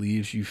it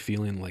leaves you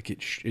feeling like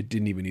it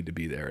didn't even need to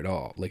be there at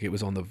all. Like it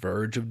was on the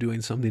verge of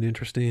doing something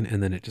interesting,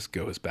 and then it just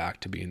goes back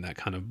to being that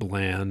kind of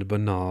bland,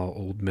 banal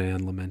old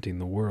man lamenting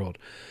the world.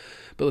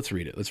 But let's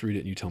read it.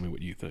 And you tell me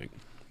what you think.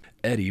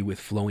 Eddie with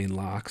flowing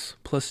locks,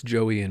 plus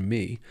Joey and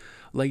me,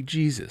 like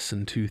Jesus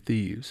and two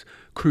thieves,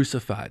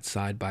 crucified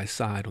side by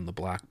side on the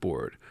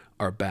blackboard,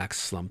 our backs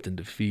slumped in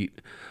defeat,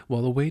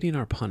 while awaiting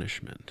our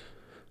punishment.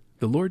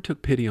 The Lord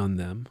took pity on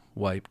them,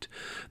 wiped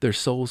their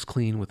souls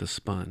clean with a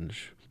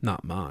sponge.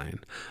 Not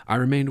mine. I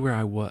remained where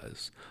I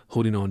was,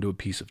 holding on to a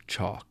piece of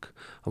chalk,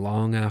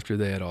 long after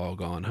they had all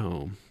gone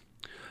home.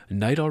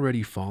 Night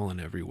already fallen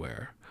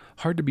everywhere.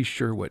 Hard to be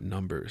sure what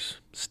numbers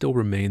still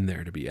remain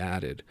there to be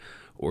added,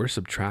 or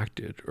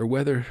subtracted, or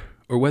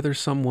whether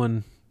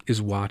someone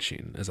is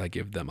watching as I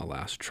give them a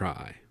last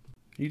try.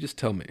 You just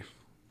tell me,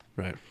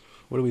 right?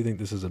 What do we think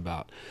this is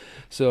about?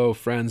 So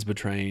friends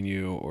betraying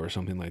you or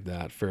something like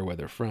that. Fair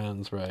weather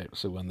friends, right?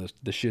 So when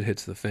the shit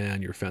hits the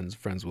fan, your friends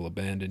will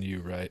abandon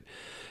you, right?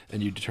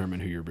 And you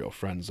determine who your real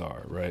friends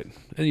are, right?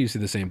 And you see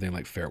the same thing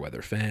like fair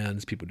weather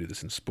fans. People do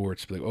this in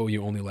sports. Like, oh,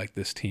 you only like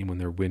this team when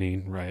they're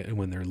winning, right? And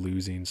when they're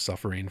losing,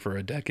 suffering for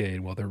a decade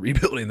while they're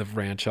rebuilding the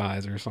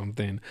franchise or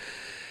something.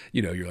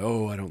 You know, you're like,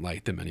 oh, I don't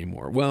like them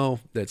anymore.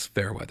 Well, that's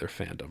fair weather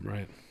fandom,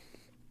 right?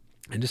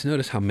 And just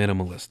notice how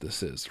minimalist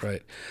this is,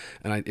 right?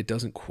 And it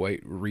doesn't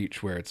quite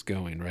reach where it's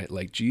going, right?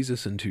 Like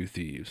Jesus and two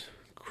thieves,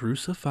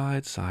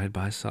 crucified side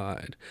by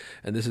side.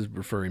 And this is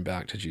referring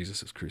back to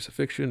Jesus'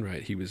 crucifixion,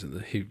 right? He was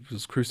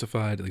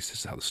crucified, at least this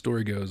is how the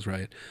story goes,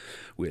 right?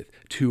 With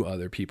two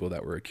other people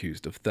that were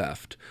accused of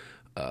theft.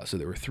 So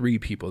there were 3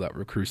 people that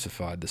were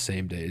crucified the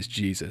same day as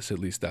Jesus. At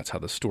least that's how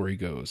the story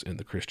goes in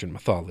the Christian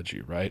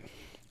mythology, right?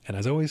 And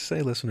as I always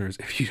say, listeners,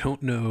 if you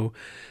don't know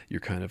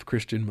your kind of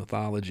Christian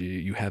mythology,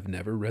 you have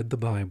never read the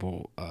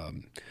Bible,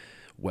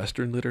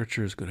 Western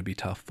literature is going to be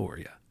tough for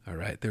you. All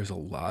right. There's a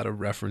lot of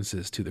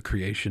references to the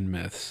creation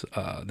myths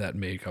that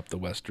make up the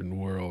Western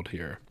world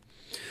here,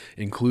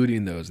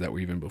 including those that were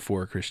even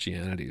before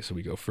Christianity. So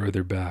we go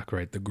further back,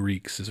 right? The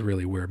Greeks is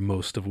really where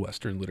most of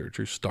Western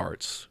literature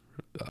starts.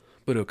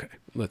 But okay,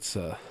 let's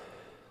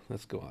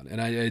go on. And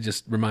I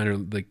just reminder,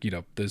 like, you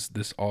know,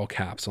 this all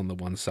caps on the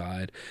one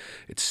side.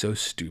 It's so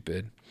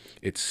stupid.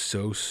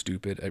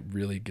 It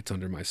really gets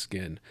under my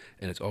skin.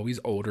 And it's always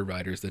older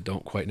writers that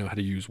don't quite know how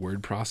to use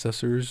word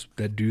processors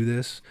that do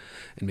this.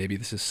 And maybe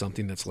this is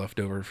something that's left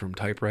over from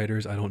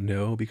typewriters. I don't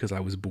know, because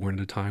I was born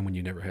at a time when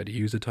you never had to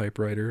use a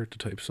typewriter to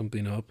type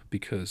something up,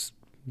 because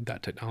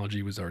that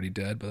technology was already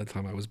dead by the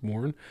time I was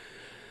born.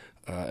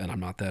 And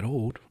I'm not that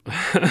old.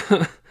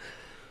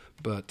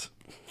 But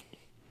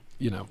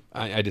you know,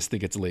 I just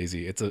think it's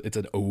lazy. It's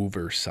an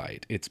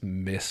oversight. It's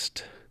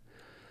missed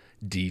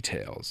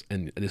details.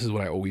 And this is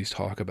what I always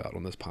talk about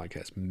on this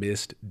podcast.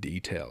 Missed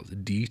details.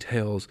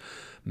 Details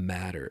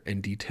matter.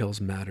 And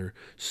details matter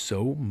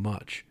so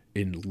much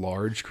in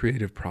large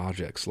creative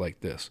projects like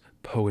this.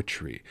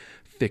 Poetry,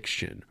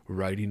 fiction,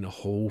 writing a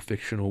whole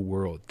fictional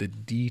world. The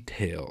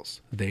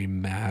details, they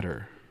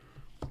matter.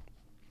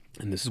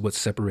 And this is what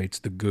separates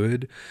the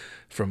good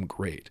from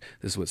great.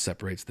 This is what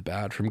separates the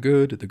bad from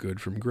good, the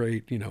good from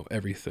great, you know,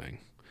 everything.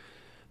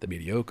 The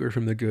mediocre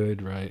from the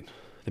good, right?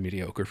 The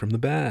mediocre from the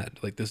bad.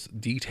 Like, this,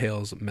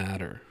 details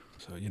matter.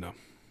 So, you know,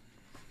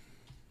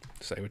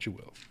 say what you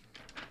will.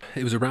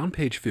 It was around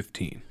page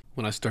 15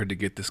 when I started to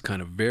get this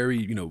kind of very,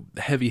 you know,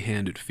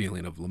 heavy-handed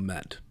feeling of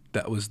lament.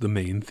 That was the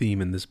main theme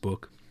in this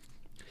book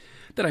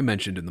that I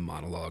mentioned in the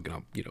monologue, and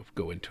I'll, you know,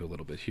 go into a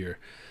little bit here.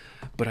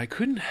 But I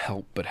couldn't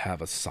help but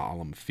have a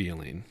solemn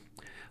feeling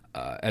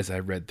as I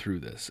read through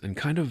this. And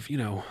kind of, you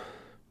know,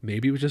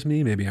 maybe it was just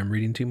me. Maybe I'm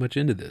reading too much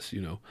into this, you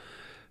know.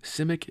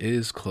 Simic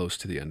is close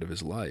to the end of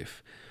his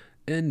life.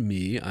 And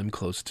me, I'm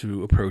close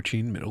to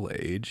approaching middle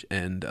age.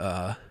 And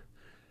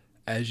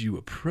as you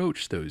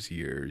approach those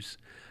years,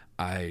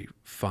 I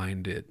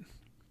find it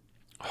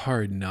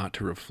hard not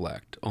to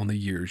reflect on the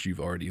years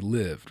you've already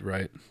lived,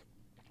 right?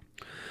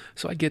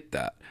 So I get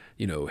that.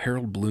 You know,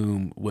 Harold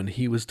Bloom, when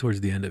he was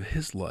towards the end of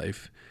his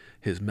life,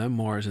 his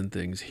memoirs and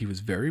things, he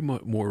was very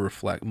much more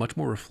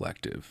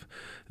reflective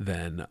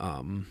than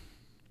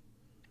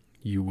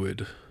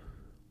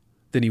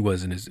than he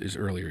was in his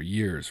earlier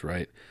years,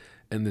 right?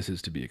 And this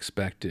is to be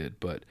expected.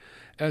 But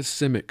as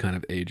Simic kind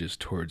of ages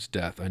towards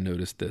death, I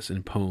noticed this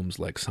in poems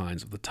like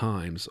Signs of the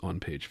Times on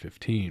page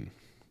 15,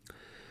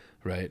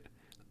 right?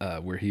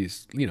 Where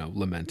he's,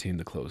 lamenting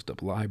the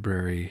closed-up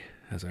library,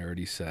 as I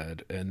already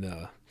said.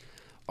 And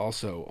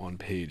also on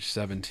page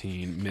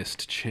 17,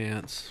 Missed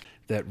Chance,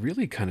 that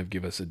really kind of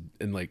give us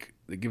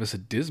a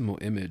dismal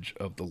image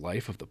of the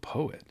life of the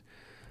poet.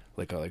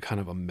 Like kind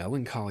of a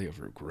melancholy of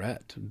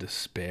regret,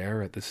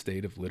 despair at the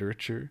state of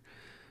literature.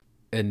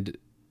 And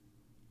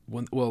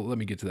let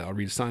me get to that. I'll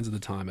read Signs of the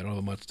Time. I don't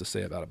have much to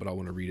say about it, but I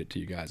want to read it to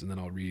you guys, and then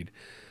I'll read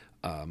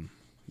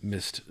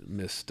Missed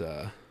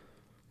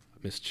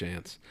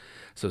Chance.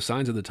 So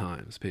Signs of the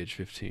Times, page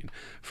 15.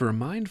 For a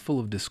mind full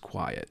of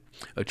disquiet,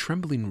 a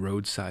trembling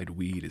roadside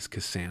weed is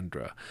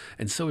Cassandra,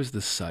 and so is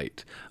the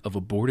sight of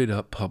a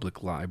boarded-up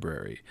public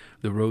library,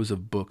 the rows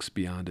of books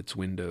beyond its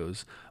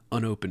windows,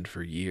 unopened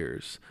for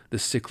years, the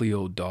sickly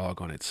old dog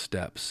on its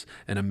steps,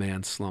 and a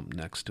man slumped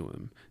next to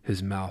him,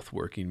 his mouth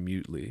working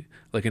mutely,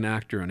 like an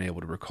actor unable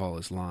to recall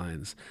his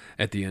lines,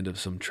 at the end of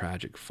some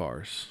tragic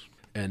farce.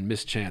 And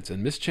Missed Chance.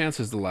 And Missed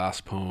Chance is the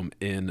last poem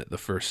in the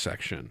first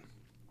section.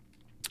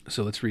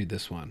 So let's read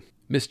this one.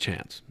 Missed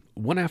Chance.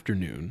 One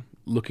afternoon,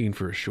 looking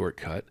for a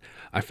shortcut,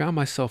 I found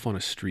myself on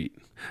a street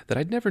that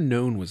I'd never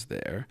known was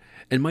there,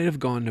 and might have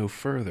gone no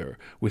further,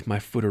 with my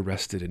foot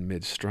arrested in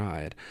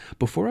mid-stride,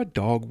 before a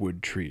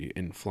dogwood tree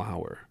in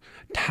flower,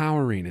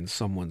 towering in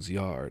someone's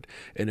yard,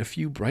 and a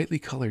few brightly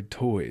colored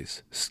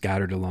toys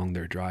scattered along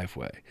their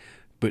driveway,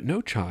 but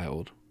no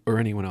child or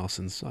anyone else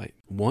in sight.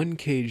 One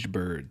caged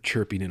bird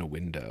chirping in a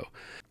window,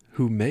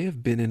 who may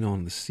have been in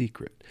on the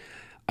secret.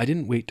 I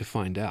didn't wait to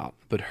find out,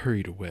 but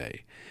hurried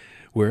away,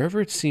 wherever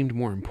it seemed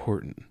more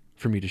important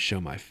for me to show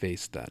my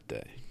face that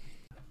day.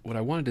 What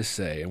I wanted to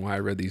say, and why I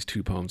read these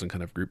two poems and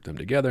kind of grouped them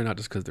together, not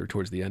just because they're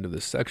towards the end of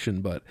this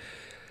section, but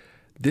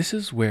this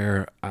is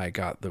where I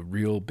got the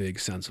real big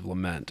sense of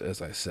lament,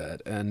 as I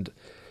said. And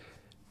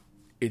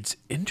it's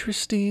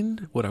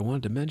interesting, what I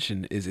wanted to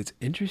mention is it's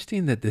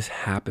interesting that this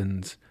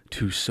happens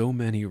to so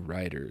many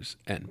writers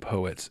and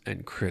poets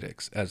and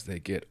critics as they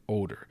get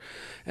older.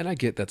 And I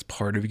get that's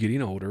part of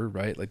getting older,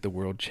 right? Like the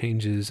world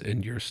changes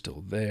and you're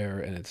still there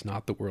and it's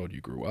not the world you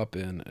grew up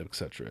in,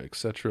 etc.,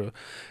 etc.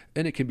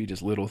 And it can be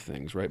just little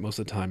things, right? Most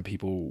of the time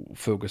people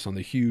focus on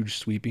the huge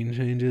sweeping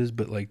changes,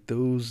 but like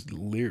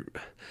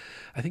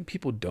I think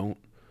people don't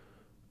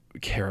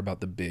care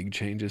about the big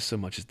changes so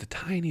much as the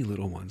tiny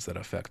little ones that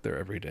affect their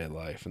everyday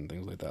life and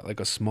things like that,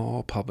 like a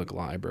small public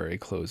library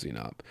closing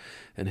up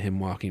and him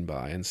walking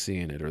by and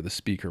seeing it, or the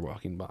speaker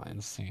walking by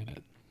and seeing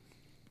it.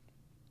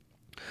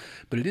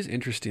 But it is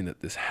interesting that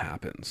this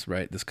happens,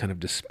 right? This kind of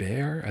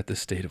despair at the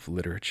state of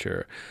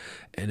literature.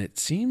 And it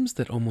seems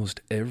that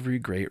almost every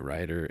great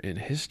writer in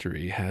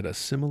history had a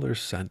similar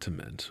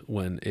sentiment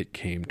when it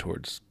came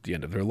towards the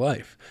end of their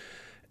life.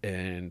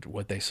 And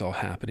what they saw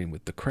happening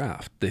with the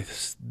craft. They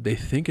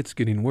think it's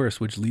getting worse,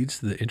 which leads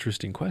to the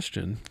interesting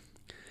question,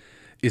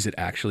 is it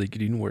actually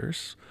getting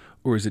worse?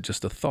 Or is it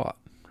just a thought,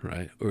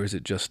 right? Or is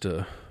it just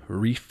a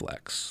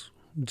reflex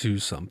to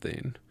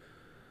something?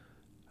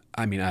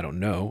 I mean, I don't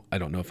know. I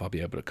don't know if I'll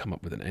be able to come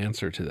up with an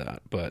answer to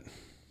that, but,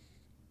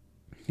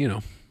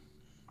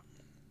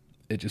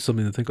 it's just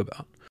something to think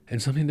about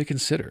and something to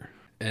consider.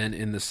 And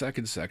in the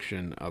second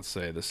section, I'll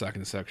say the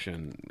second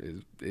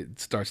section, it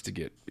starts to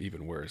get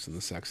even worse in the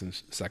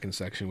second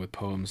section with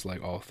poems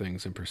like All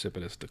Things in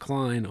Precipitous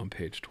Decline on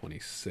page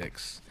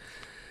 26.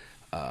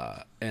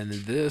 And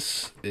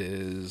this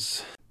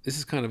is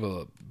kind of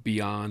a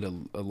beyond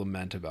a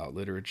lament about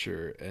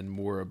literature and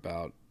more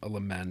about a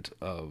lament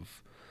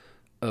of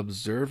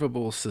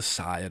observable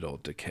societal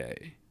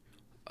decay,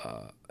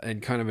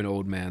 and kind of an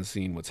old man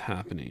seeing what's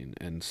happening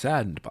and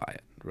saddened by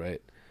it,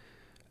 right?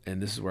 And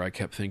this is where I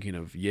kept thinking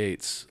of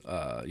Yeats,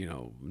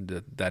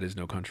 that is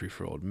no country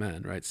for old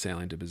men, right?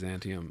 Sailing to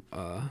Byzantium.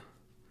 I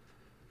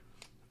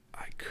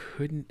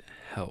couldn't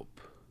help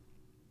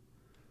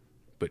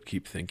but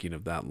keep thinking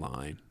of that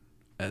line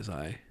as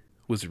I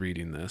was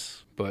reading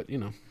this. But,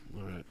 all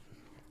right.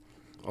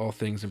 All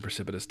Things in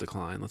Precipitous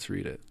Decline. Let's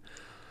read it.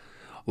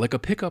 Like a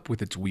pickup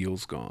with its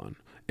wheels gone,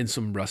 in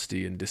some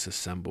rusty and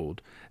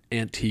disassembled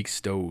antique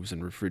stoves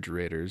and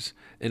refrigerators,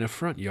 in a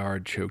front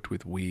yard choked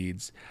with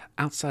weeds,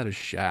 outside a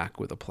shack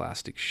with a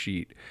plastic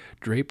sheet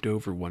draped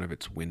over one of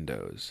its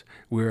windows,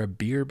 where a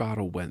beer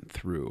bottle went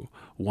through,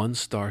 one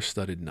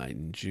star-studded night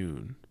in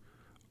June.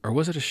 Or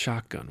was it a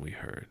shotgun we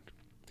heard?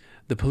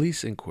 The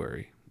police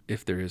inquiry,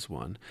 if there is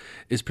one,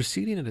 is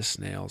proceeding at a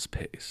snail's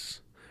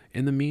pace.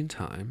 In the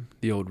meantime,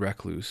 the old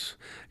recluse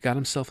got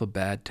himself a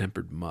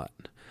bad-tempered mutt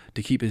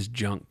to keep his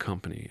junk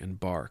company and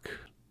bark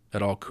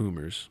at all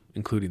coomers,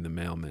 including the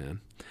mailman,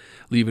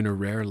 leaving a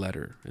rare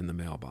letter in the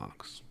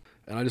mailbox.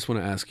 And I just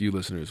want to ask you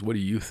listeners, what do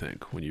you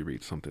think when you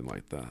read something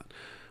like that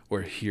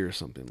or hear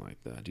something like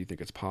that? Do you think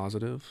it's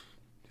positive?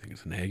 Do you think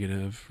it's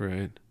negative,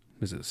 right?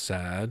 Is it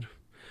sad?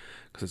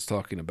 because it's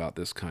talking about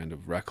this kind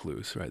of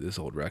recluse, right? This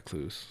old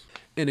recluse.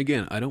 And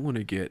again, I don't want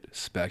to get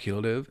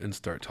speculative and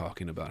start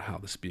talking about how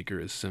the speaker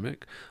is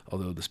Simic,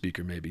 although the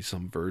speaker may be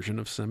some version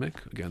of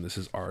Simic. Again, this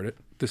is art.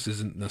 This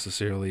isn't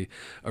necessarily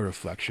a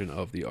reflection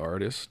of the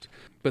artist,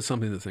 but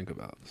something to think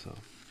about. So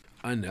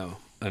I know,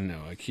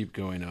 I keep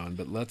going on,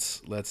 but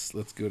let's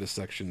go to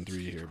section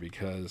 3 here,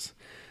 because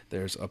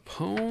there's a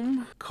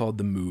poem called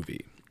The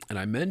Movie. And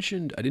I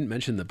didn't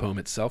mention the poem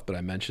itself, but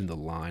I mentioned the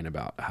line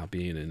about how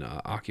being in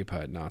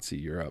occupied Nazi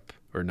Europe,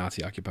 or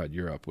Nazi-occupied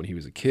Europe when he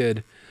was a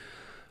kid.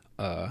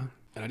 And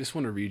I just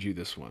want to read you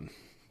this one,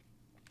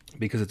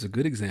 because it's a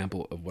good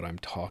example of what I'm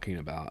talking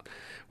about,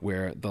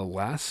 where the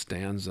last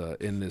stanza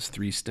in this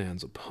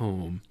 3-stanza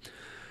poem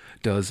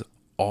does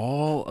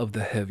all of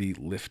the heavy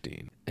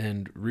lifting.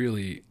 And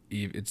really,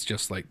 it's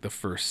just like the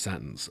first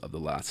sentence of the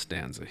last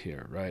stanza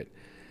here, right?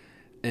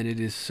 And it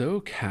is so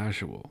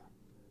casual,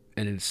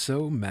 and it's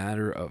so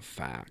matter of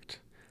fact,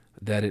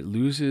 that it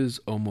loses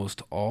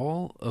almost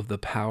all of the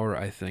power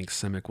I think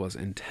Simic was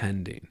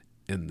intending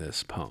in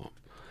this poem.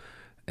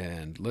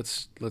 And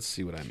let's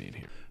see what I mean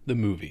here. The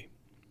movie.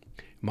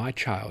 My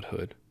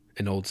childhood,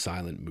 an old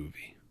silent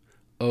movie.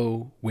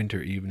 Oh,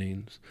 winter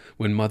evenings,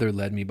 when mother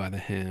led me by the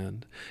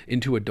hand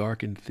into a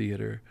darkened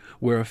theater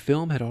where a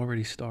film had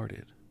already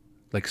started,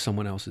 like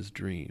someone else's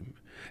dream,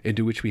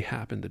 into which we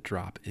happened to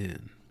drop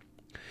in,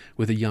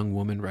 with a young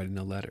woman writing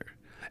a letter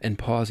and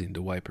pausing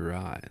to wipe her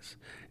eyes,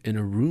 in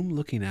a room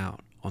looking out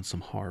on some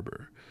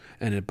harbor,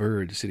 and a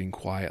bird sitting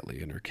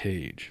quietly in her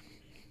cage.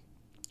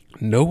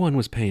 No one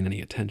was paying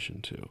any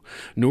attention to,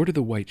 nor to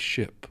the white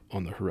ship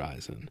on the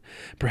horizon,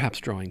 perhaps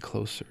drawing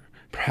closer,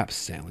 perhaps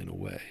sailing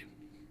away.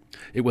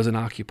 It was an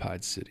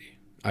occupied city,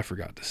 I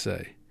forgot to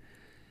say.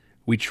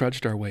 We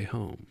trudged our way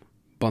home,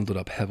 bundled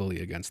up heavily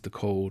against the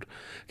cold,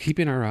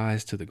 keeping our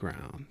eyes to the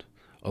ground,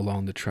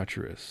 along the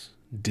treacherous,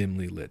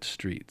 dimly lit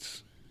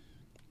streets.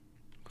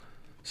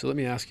 So let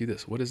me ask you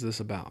this. What is this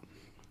about?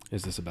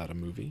 Is this about a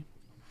movie?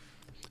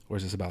 Or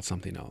is this about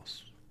something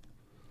else?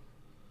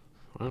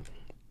 Well,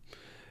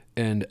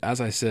 and as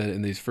I said,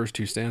 in these first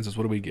 2 stanzas,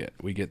 what do we get?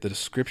 We get the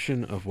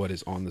description of what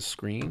is on the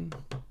screen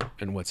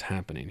and what's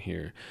happening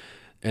here.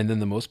 And then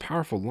the most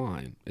powerful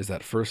line is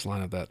that first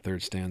line of that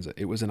 3rd stanza.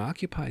 It was an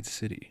occupied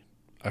city,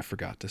 I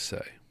forgot to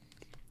say.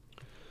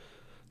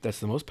 That's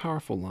the most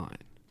powerful line.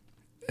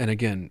 And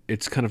again,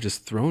 it's kind of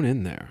just thrown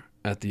in there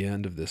at the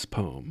end of this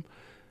poem.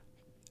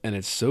 And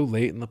it's so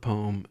late in the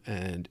poem,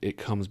 and it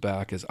comes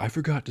back as, I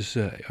forgot to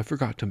say, I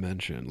forgot to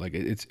mention. Like,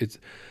 it's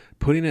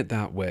putting it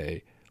that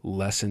way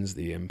lessens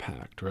the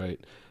impact, right?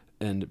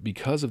 And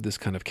because of this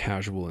kind of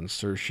casual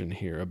insertion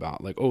here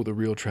about, like, oh, the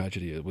real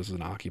tragedy was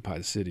an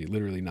occupied city,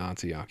 literally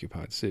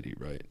Nazi-occupied city,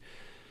 right?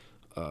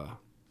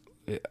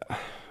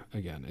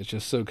 Again, it's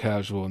just so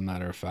casual and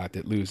matter of fact,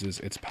 it loses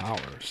its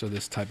power. So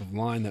this type of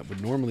line that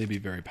would normally be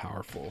very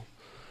powerful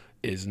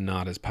is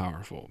not as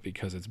powerful,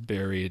 because it's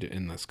buried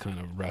in this kind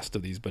of rest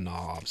of these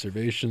banal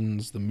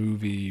observations, the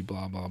movie,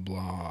 blah, blah,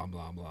 blah,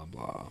 blah, blah,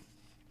 blah.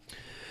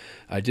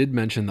 I did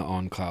mention the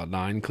on cloud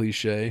 9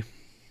 cliche.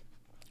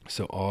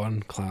 So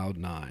on cloud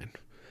 9.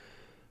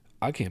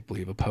 I can't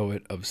believe a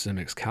poet of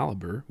Simic's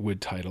caliber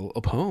would title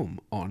a poem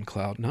on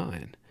cloud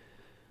 9.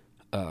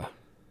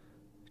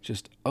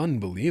 Just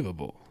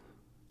unbelievable.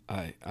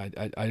 I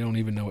don't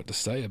even know what to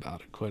say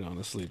about it, quite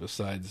honestly,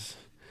 besides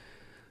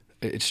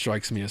it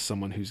strikes me as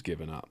someone who's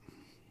given up.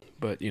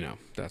 But,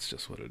 that's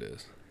just what it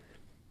is.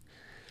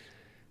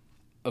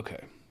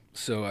 Okay.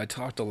 So I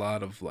talked a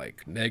lot of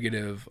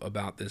negative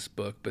about this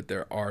book, but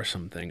there are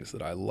some things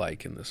that I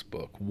like in this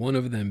book. One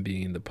of them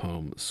being the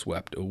poem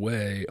Swept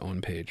Away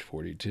on page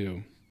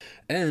 42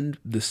 and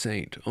The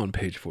Saint on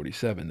page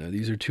 47. Now,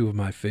 these are 2 of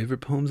my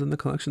favorite poems in the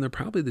collection. They're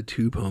probably the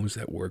 2 poems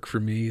that work for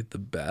me the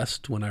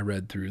best when I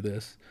read through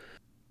this.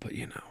 But,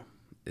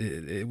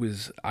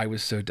 I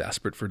was so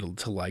desperate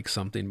to like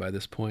something by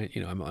this point.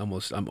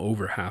 I'm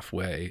over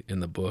halfway in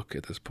the book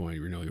at this point.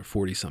 You're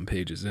 40 some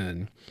pages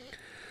in.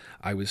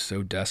 I was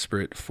so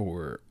desperate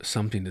for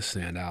something to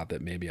stand out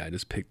that maybe I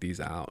just picked these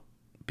out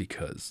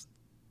because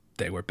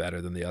they were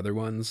better than the other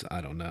ones.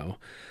 I don't know.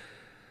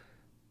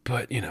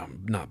 But,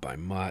 not by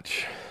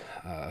much.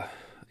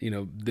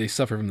 They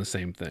suffer from the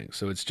same thing.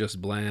 So it's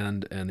just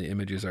bland, and the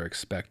images are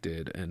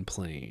expected and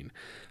plain.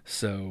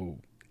 So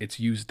it's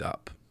used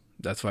up.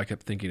 That's why I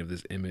kept thinking of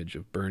this image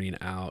of burning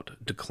out,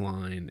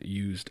 decline,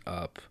 used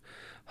up,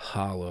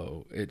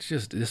 hollow. It's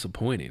just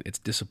disappointing. It's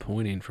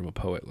disappointing from a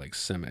poet like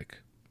Simic.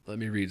 Let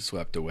me read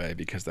Swept Away,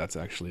 because that's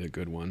actually a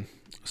good one.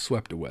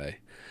 Swept Away.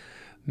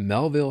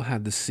 Melville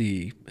had the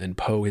sea and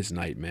Poe his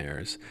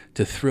nightmares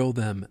to thrill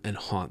them and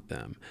haunt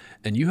them,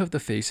 and you have the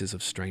faces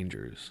of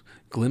strangers,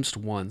 glimpsed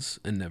once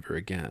and never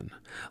again,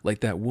 like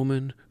that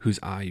woman whose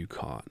eye you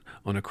caught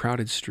on a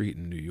crowded street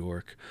in New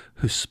York,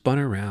 who spun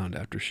around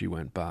after she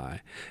went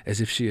by,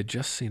 as if she had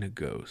just seen a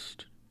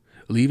ghost,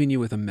 leaving you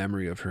with a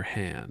memory of her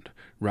hand,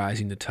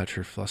 rising to touch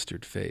her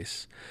flustered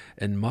face,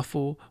 and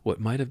muffle what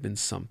might have been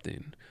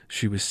something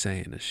she was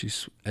saying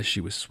as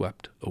she was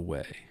swept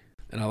away.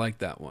 And I like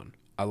that one.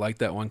 I like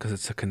that one because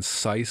it's a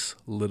concise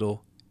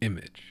little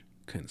image.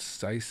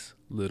 concise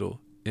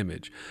little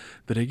image.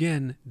 But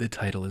again, the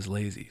title is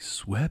lazy.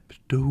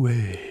 Swept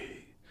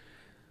away.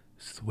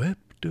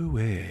 Swept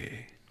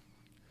away.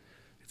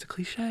 It's a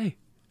cliche.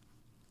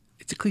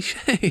 It's a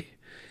cliche.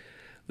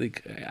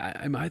 Like,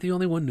 am I the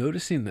only one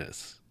noticing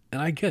this?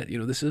 And I get,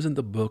 this isn't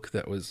the book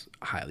that was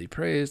highly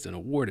praised and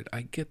awarded.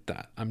 I get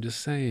that. I'm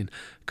just saying,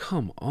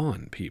 come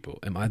on, people.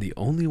 Am I the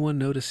only one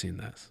noticing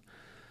this?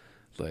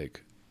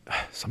 Like,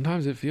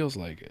 sometimes it feels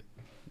like it.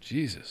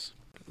 Jesus.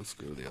 Let's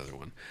go to the other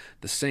one.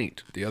 The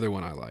Saint, the other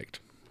one I liked.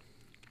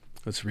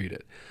 Let's read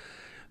it.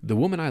 The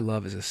woman I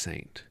love is a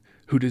saint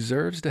who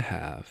deserves to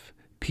have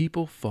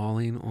people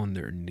falling on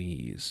their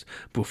knees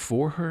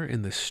before her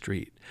in the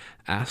street,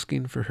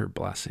 asking for her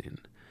blessing.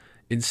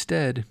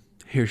 Instead,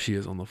 here she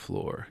is on the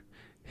floor,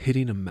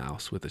 hitting a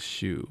mouse with a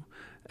shoe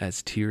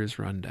as tears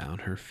run down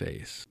her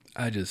face.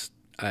 I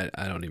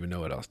don't even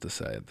know what else to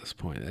say at this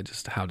point.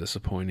 How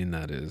disappointing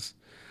that is.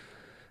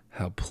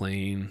 How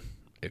plain,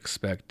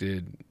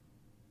 expected,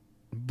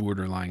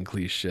 borderline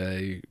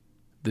cliche.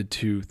 The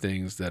two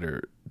things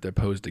they're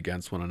posed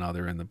against one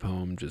another in the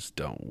poem just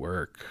don't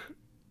work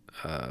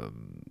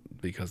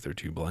because they're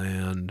too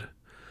bland.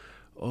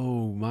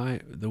 Oh,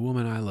 the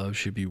woman I love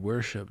should be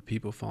worshipped,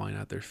 people falling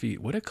at their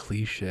feet. What a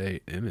cliche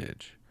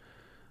image.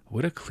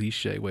 What a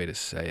cliche way to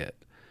say it.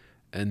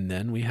 And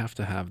then we have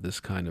to have this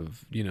kind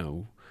of,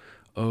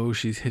 oh,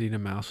 she's hitting a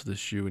mouse with a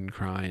shoe and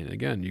crying.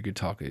 Again, you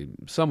could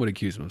some would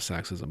accuse them of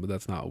sexism, but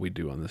that's not what we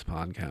do on this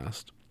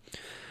podcast.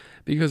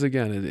 Because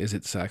again, is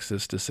it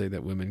sexist to say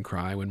that women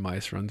cry when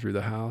mice run through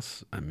the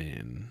house? I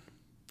mean,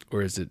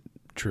 or is it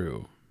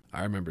true?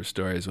 I remember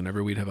stories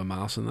whenever we'd have a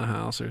mouse in the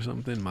house or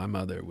something, my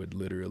mother would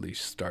literally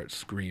start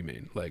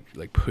screaming,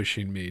 like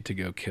pushing me to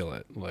go kill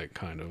it, like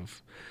kind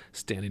of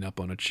standing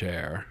up on a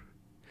chair,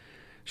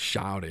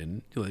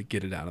 shouting, like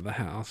get it out of the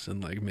house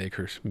and like make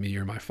me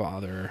or my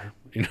father,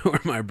 or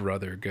my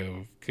brother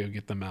go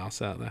get the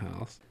mouse out of the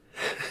house.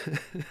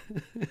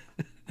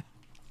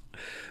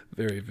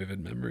 Very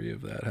vivid memory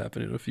of that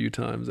happening a few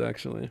times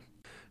actually.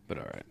 But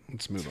all right,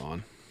 let's move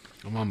on.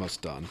 I'm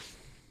almost done.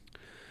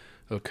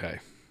 Okay.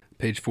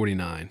 Page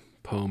 49,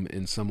 poem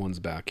In Someone's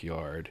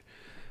Backyard.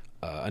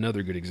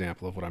 Another good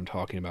example of what I'm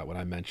talking about when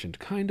I mentioned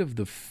kind of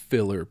the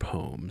filler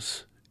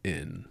poems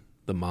in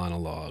the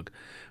monologue.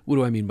 What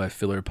do I mean by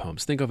filler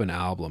poems? Think of an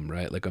album,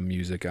 right? Like a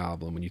music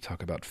album when you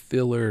talk about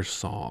filler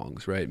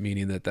songs, right?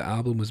 Meaning that the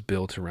album was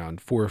built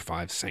around 4 or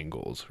 5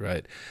 singles,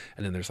 right?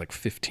 And then there's like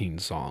 15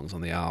 songs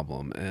on the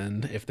album.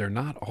 And if they're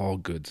not all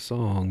good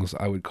songs,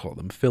 I would call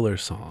them filler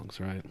songs,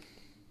 right?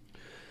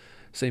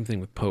 Same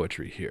thing with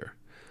poetry here.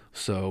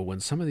 So when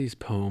some of these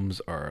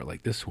poems are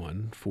like this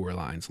one, 4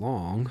 lines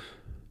long,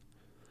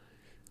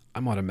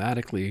 I'm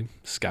automatically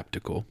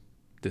skeptical.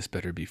 This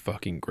better be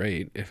fucking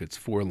great if it's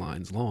 4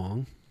 lines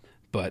long.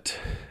 But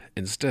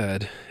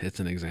instead,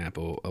 it's an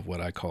example of what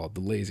I call the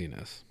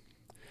laziness.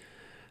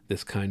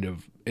 This kind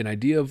of an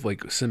idea of like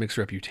Simic's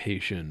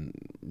reputation,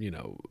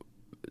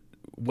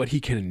 what he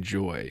can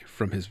enjoy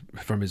from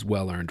his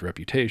well-earned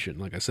reputation.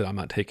 Like I said, I'm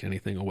not taking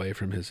anything away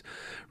from his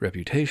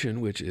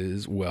reputation, which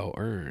is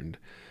well-earned.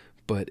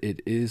 But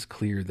it is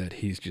clear that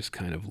he's just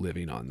kind of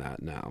living on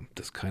that now,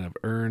 this kind of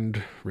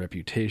earned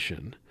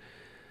reputation.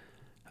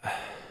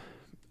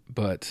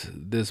 But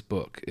this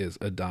book is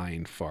a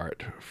dying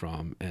fart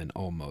from an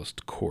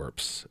almost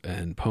corpse,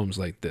 and poems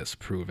like this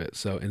prove it.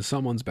 So, In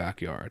Someone's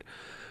Backyard,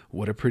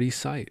 what a pretty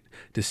sight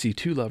to see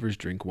 2 lovers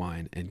drink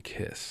wine and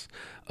kiss,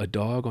 a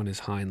dog on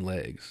his hind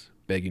legs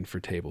begging for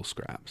table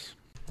scraps.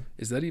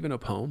 Is that even a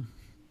poem?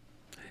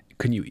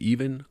 Can you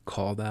even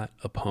call that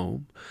a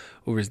poem?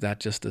 Or is that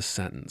just a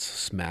sentence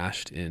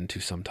smashed into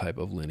some type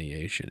of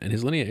lineation? And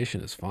his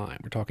lineation is fine.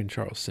 We're talking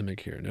Charles Simic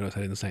here. Notice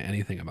I didn't say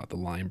anything about the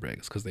line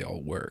breaks because they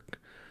all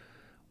work.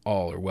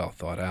 All are well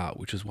thought out,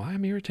 which is why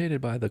I'm irritated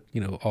by the,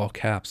 all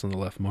caps on the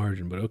left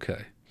margin, but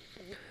okay.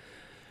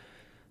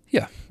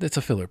 Yeah, it's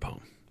a filler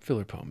poem.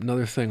 Filler poem.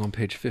 Another thing on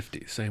page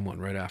 50, same one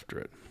right after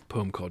it.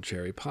 Poem called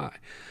Cherry Pie.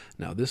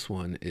 Now this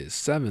one is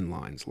 7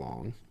 lines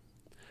long.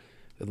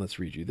 Then let's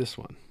read you this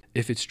one.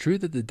 If it's true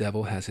that the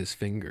devil has his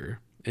finger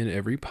in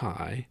every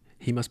pie,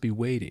 he must be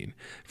waiting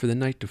for the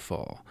night to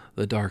fall,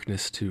 the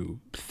darkness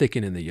to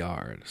thicken in the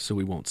yard, so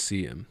we won't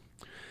see him.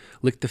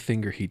 Lick the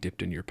finger he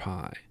dipped in your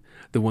pie,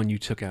 the one you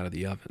took out of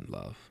the oven,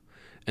 love,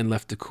 and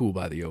left to cool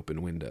by the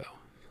open window.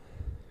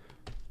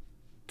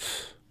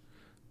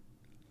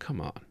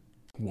 Come on.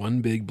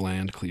 One big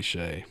bland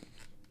cliche.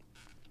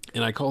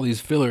 And I call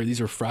these filler,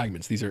 these are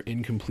fragments, these are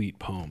incomplete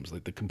poems.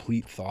 Like the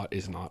complete thought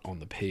is not on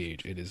the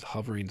page. It is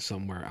hovering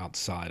somewhere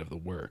outside of the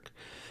work.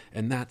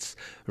 And that's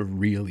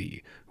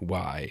really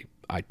why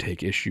I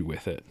take issue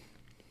with it.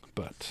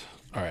 But,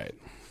 all right,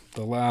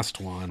 the last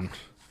one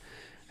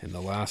in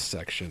the last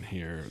section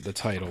here, the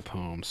title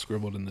poem,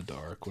 Scribbled in the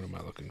Dark. What am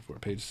I looking for?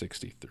 Page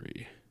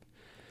 63.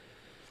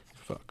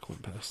 Fuck,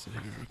 went past it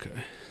here.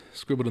 Okay.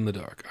 Scribbled in the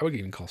Dark. I would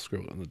even call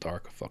Scribbled in the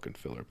Dark a fucking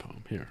filler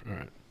poem. Here, all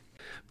right.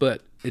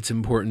 But it's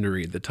important to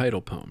read the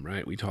title poem,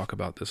 right? We talk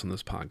about this on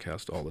this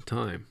podcast all the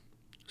time.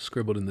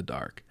 Scribbled in the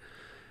Dark.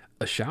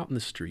 A shout in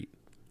the street.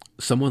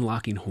 someone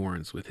locking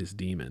horns with his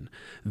demon,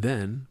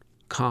 then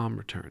calm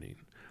returning,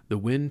 the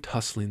wind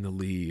tussling the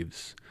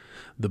leaves,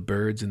 the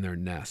birds in their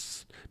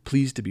nests,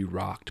 pleased to be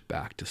rocked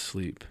back to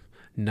sleep,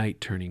 night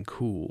turning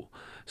cool,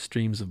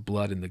 streams of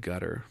blood in the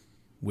gutter,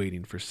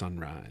 waiting for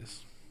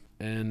sunrise.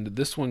 And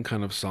this one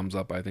kind of sums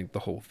up, I think, the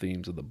whole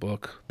themes of the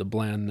book, the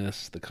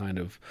blandness, the kind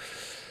of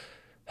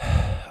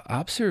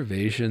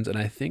observations. And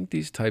I think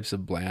these types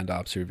of bland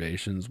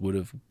observations would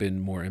have been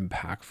more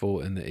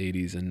impactful in the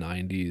 80s and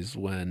 90s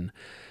when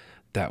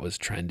that was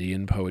trendy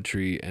in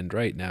poetry. And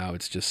right now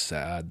it's just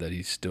sad that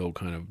he's still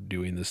kind of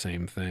doing the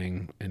same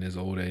thing in his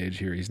old age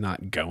here. He's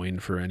not going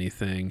for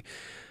anything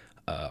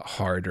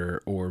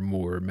harder or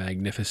more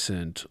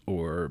magnificent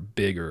or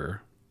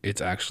bigger.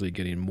 It's actually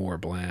getting more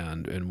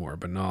bland and more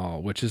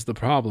banal, which is the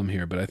problem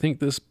here. But I think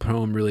this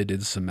poem really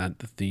did cement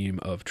the theme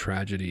of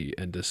tragedy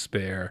and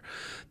despair,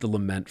 the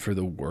lament for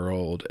the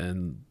world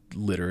and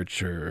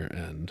literature,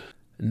 and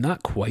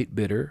not quite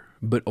bitter,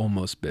 but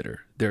almost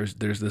bitter. There's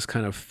this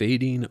kind of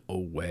fading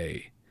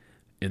away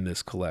in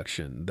this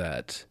collection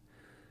that,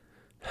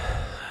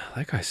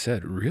 like I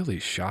said, really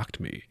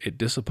shocked me. It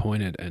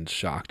disappointed and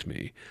shocked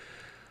me.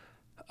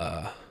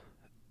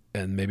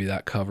 And maybe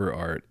that cover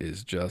art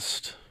is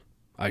just...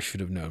 I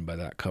should have known by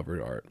that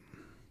cover art.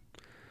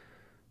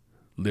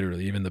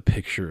 Literally, even the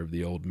picture of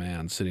the old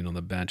man sitting on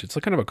the bench. It's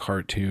like kind of a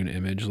cartoon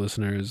image,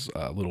 listeners.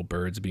 Little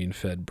birds being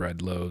fed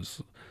bread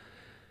loaves.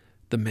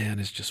 The man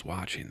is just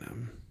watching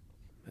them.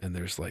 And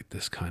there's like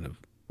this kind of,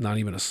 not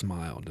even a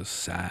smile, just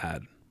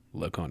sad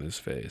look on his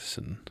face.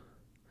 And,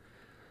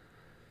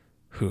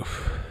 whew,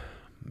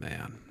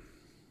 man.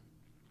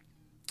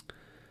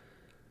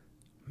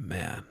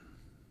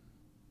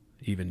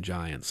 Even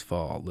giants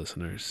fall,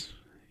 listeners.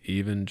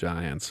 Even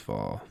giants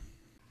fall.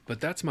 But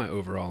that's my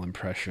overall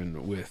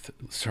impression with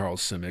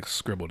Charles Simic's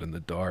Scribbled in the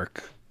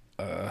Dark.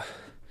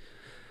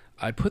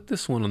 I put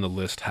this one on the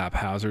list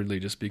haphazardly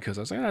just because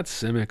I was like, that's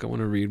Simic. I want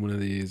to read one of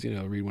these,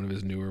 read one of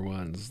his newer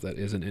ones that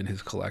isn't in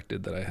his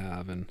collected that I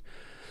have. And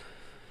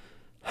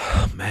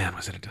oh, man,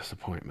 was it a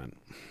disappointment.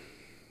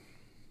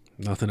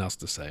 Nothing else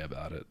to say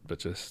about it, but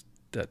just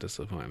that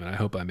disappointment. I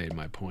hope I made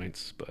my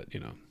points, but,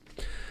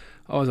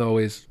 as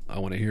always, I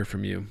want to hear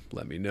from you.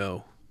 Let me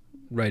know.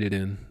 Write it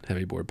in,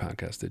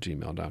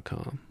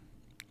 heavyboardpodcast@gmail.com.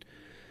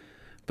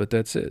 But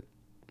that's it.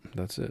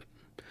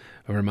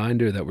 A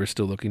reminder that we're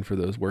still looking for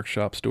those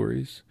workshop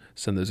stories.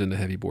 Send those into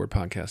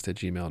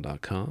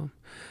heavyboardpodcast@gmail.com.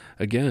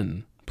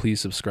 Again,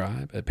 please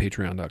subscribe at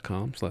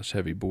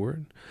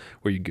patreon.com/heavyboard,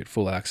 where you get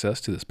full access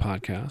to this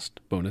podcast,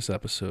 bonus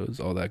episodes,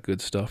 all that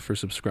good stuff for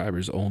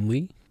subscribers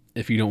only.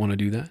 If you don't want to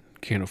do that,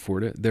 can't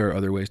afford it, there are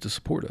other ways to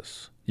support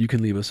us. You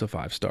can leave us a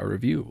 5-star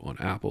review on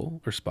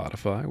Apple or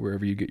Spotify,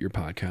 wherever you get your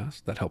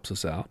podcasts. That helps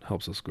us out,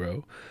 helps us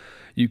grow.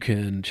 You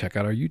can check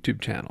out our YouTube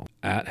channel,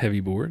 at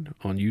Heavyboard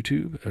on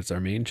YouTube. That's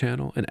our main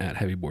channel, and at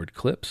Heavyboard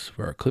Clips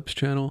for our Clips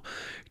channel.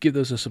 Give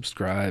those a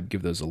subscribe,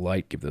 give those a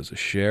like, give those a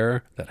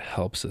share. That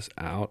helps us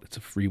out. It's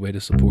a free way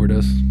to support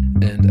us.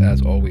 And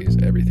as always,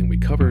 everything we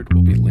covered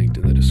will be linked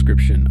in the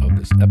description of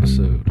this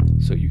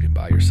episode, so you can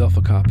buy yourself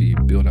a copy,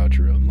 build out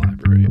your own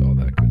library, all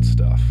that good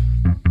stuff.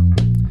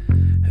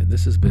 And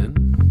this has been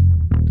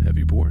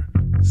Heavyboard.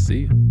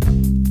 See ya.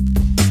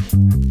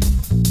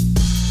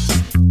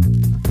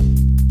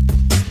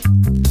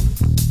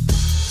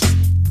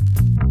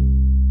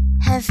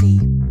 Heavy.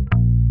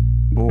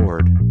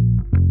 Bored.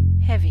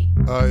 Heavy.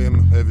 I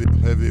am heavy.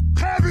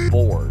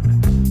 Bored.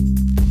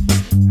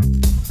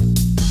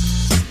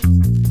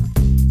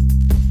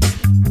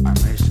 I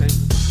may say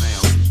that the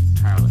male is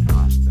entirely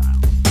hostile.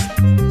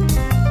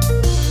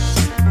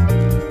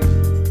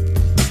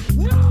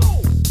 No!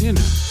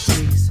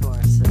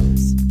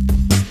 Resources.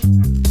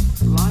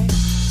 Life,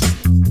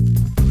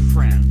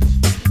 friends,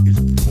 is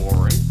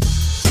boring.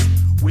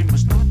 We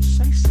must not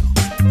say so.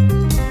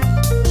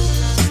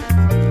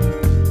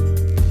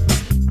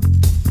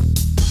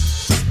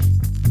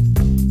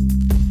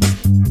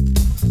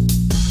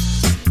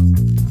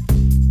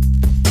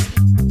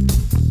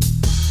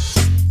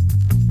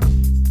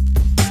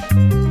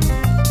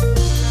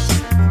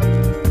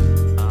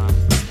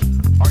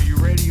 Are you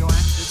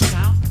radioactive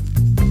now?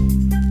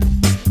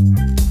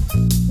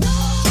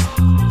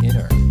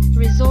 Inner.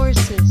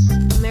 Resources,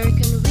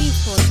 American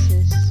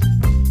resources.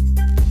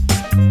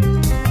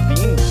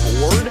 Being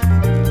bored?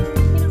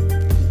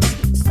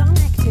 Some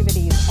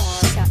activities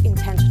are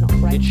intentional,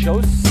 right? It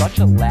shows such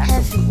a lack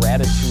Heavy. of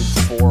gratitude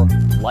for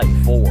life.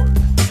 Bored.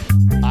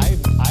 I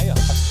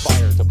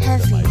aspire to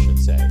boredom, Heavy. I should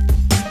say.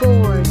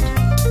 Bored.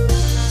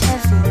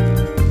 Heavy.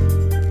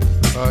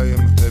 I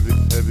am heavy.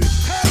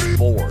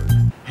 Bored.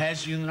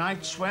 Has you the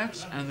night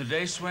sweats and the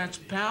day sweats,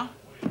 pal?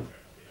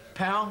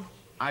 Pal,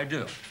 I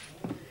do.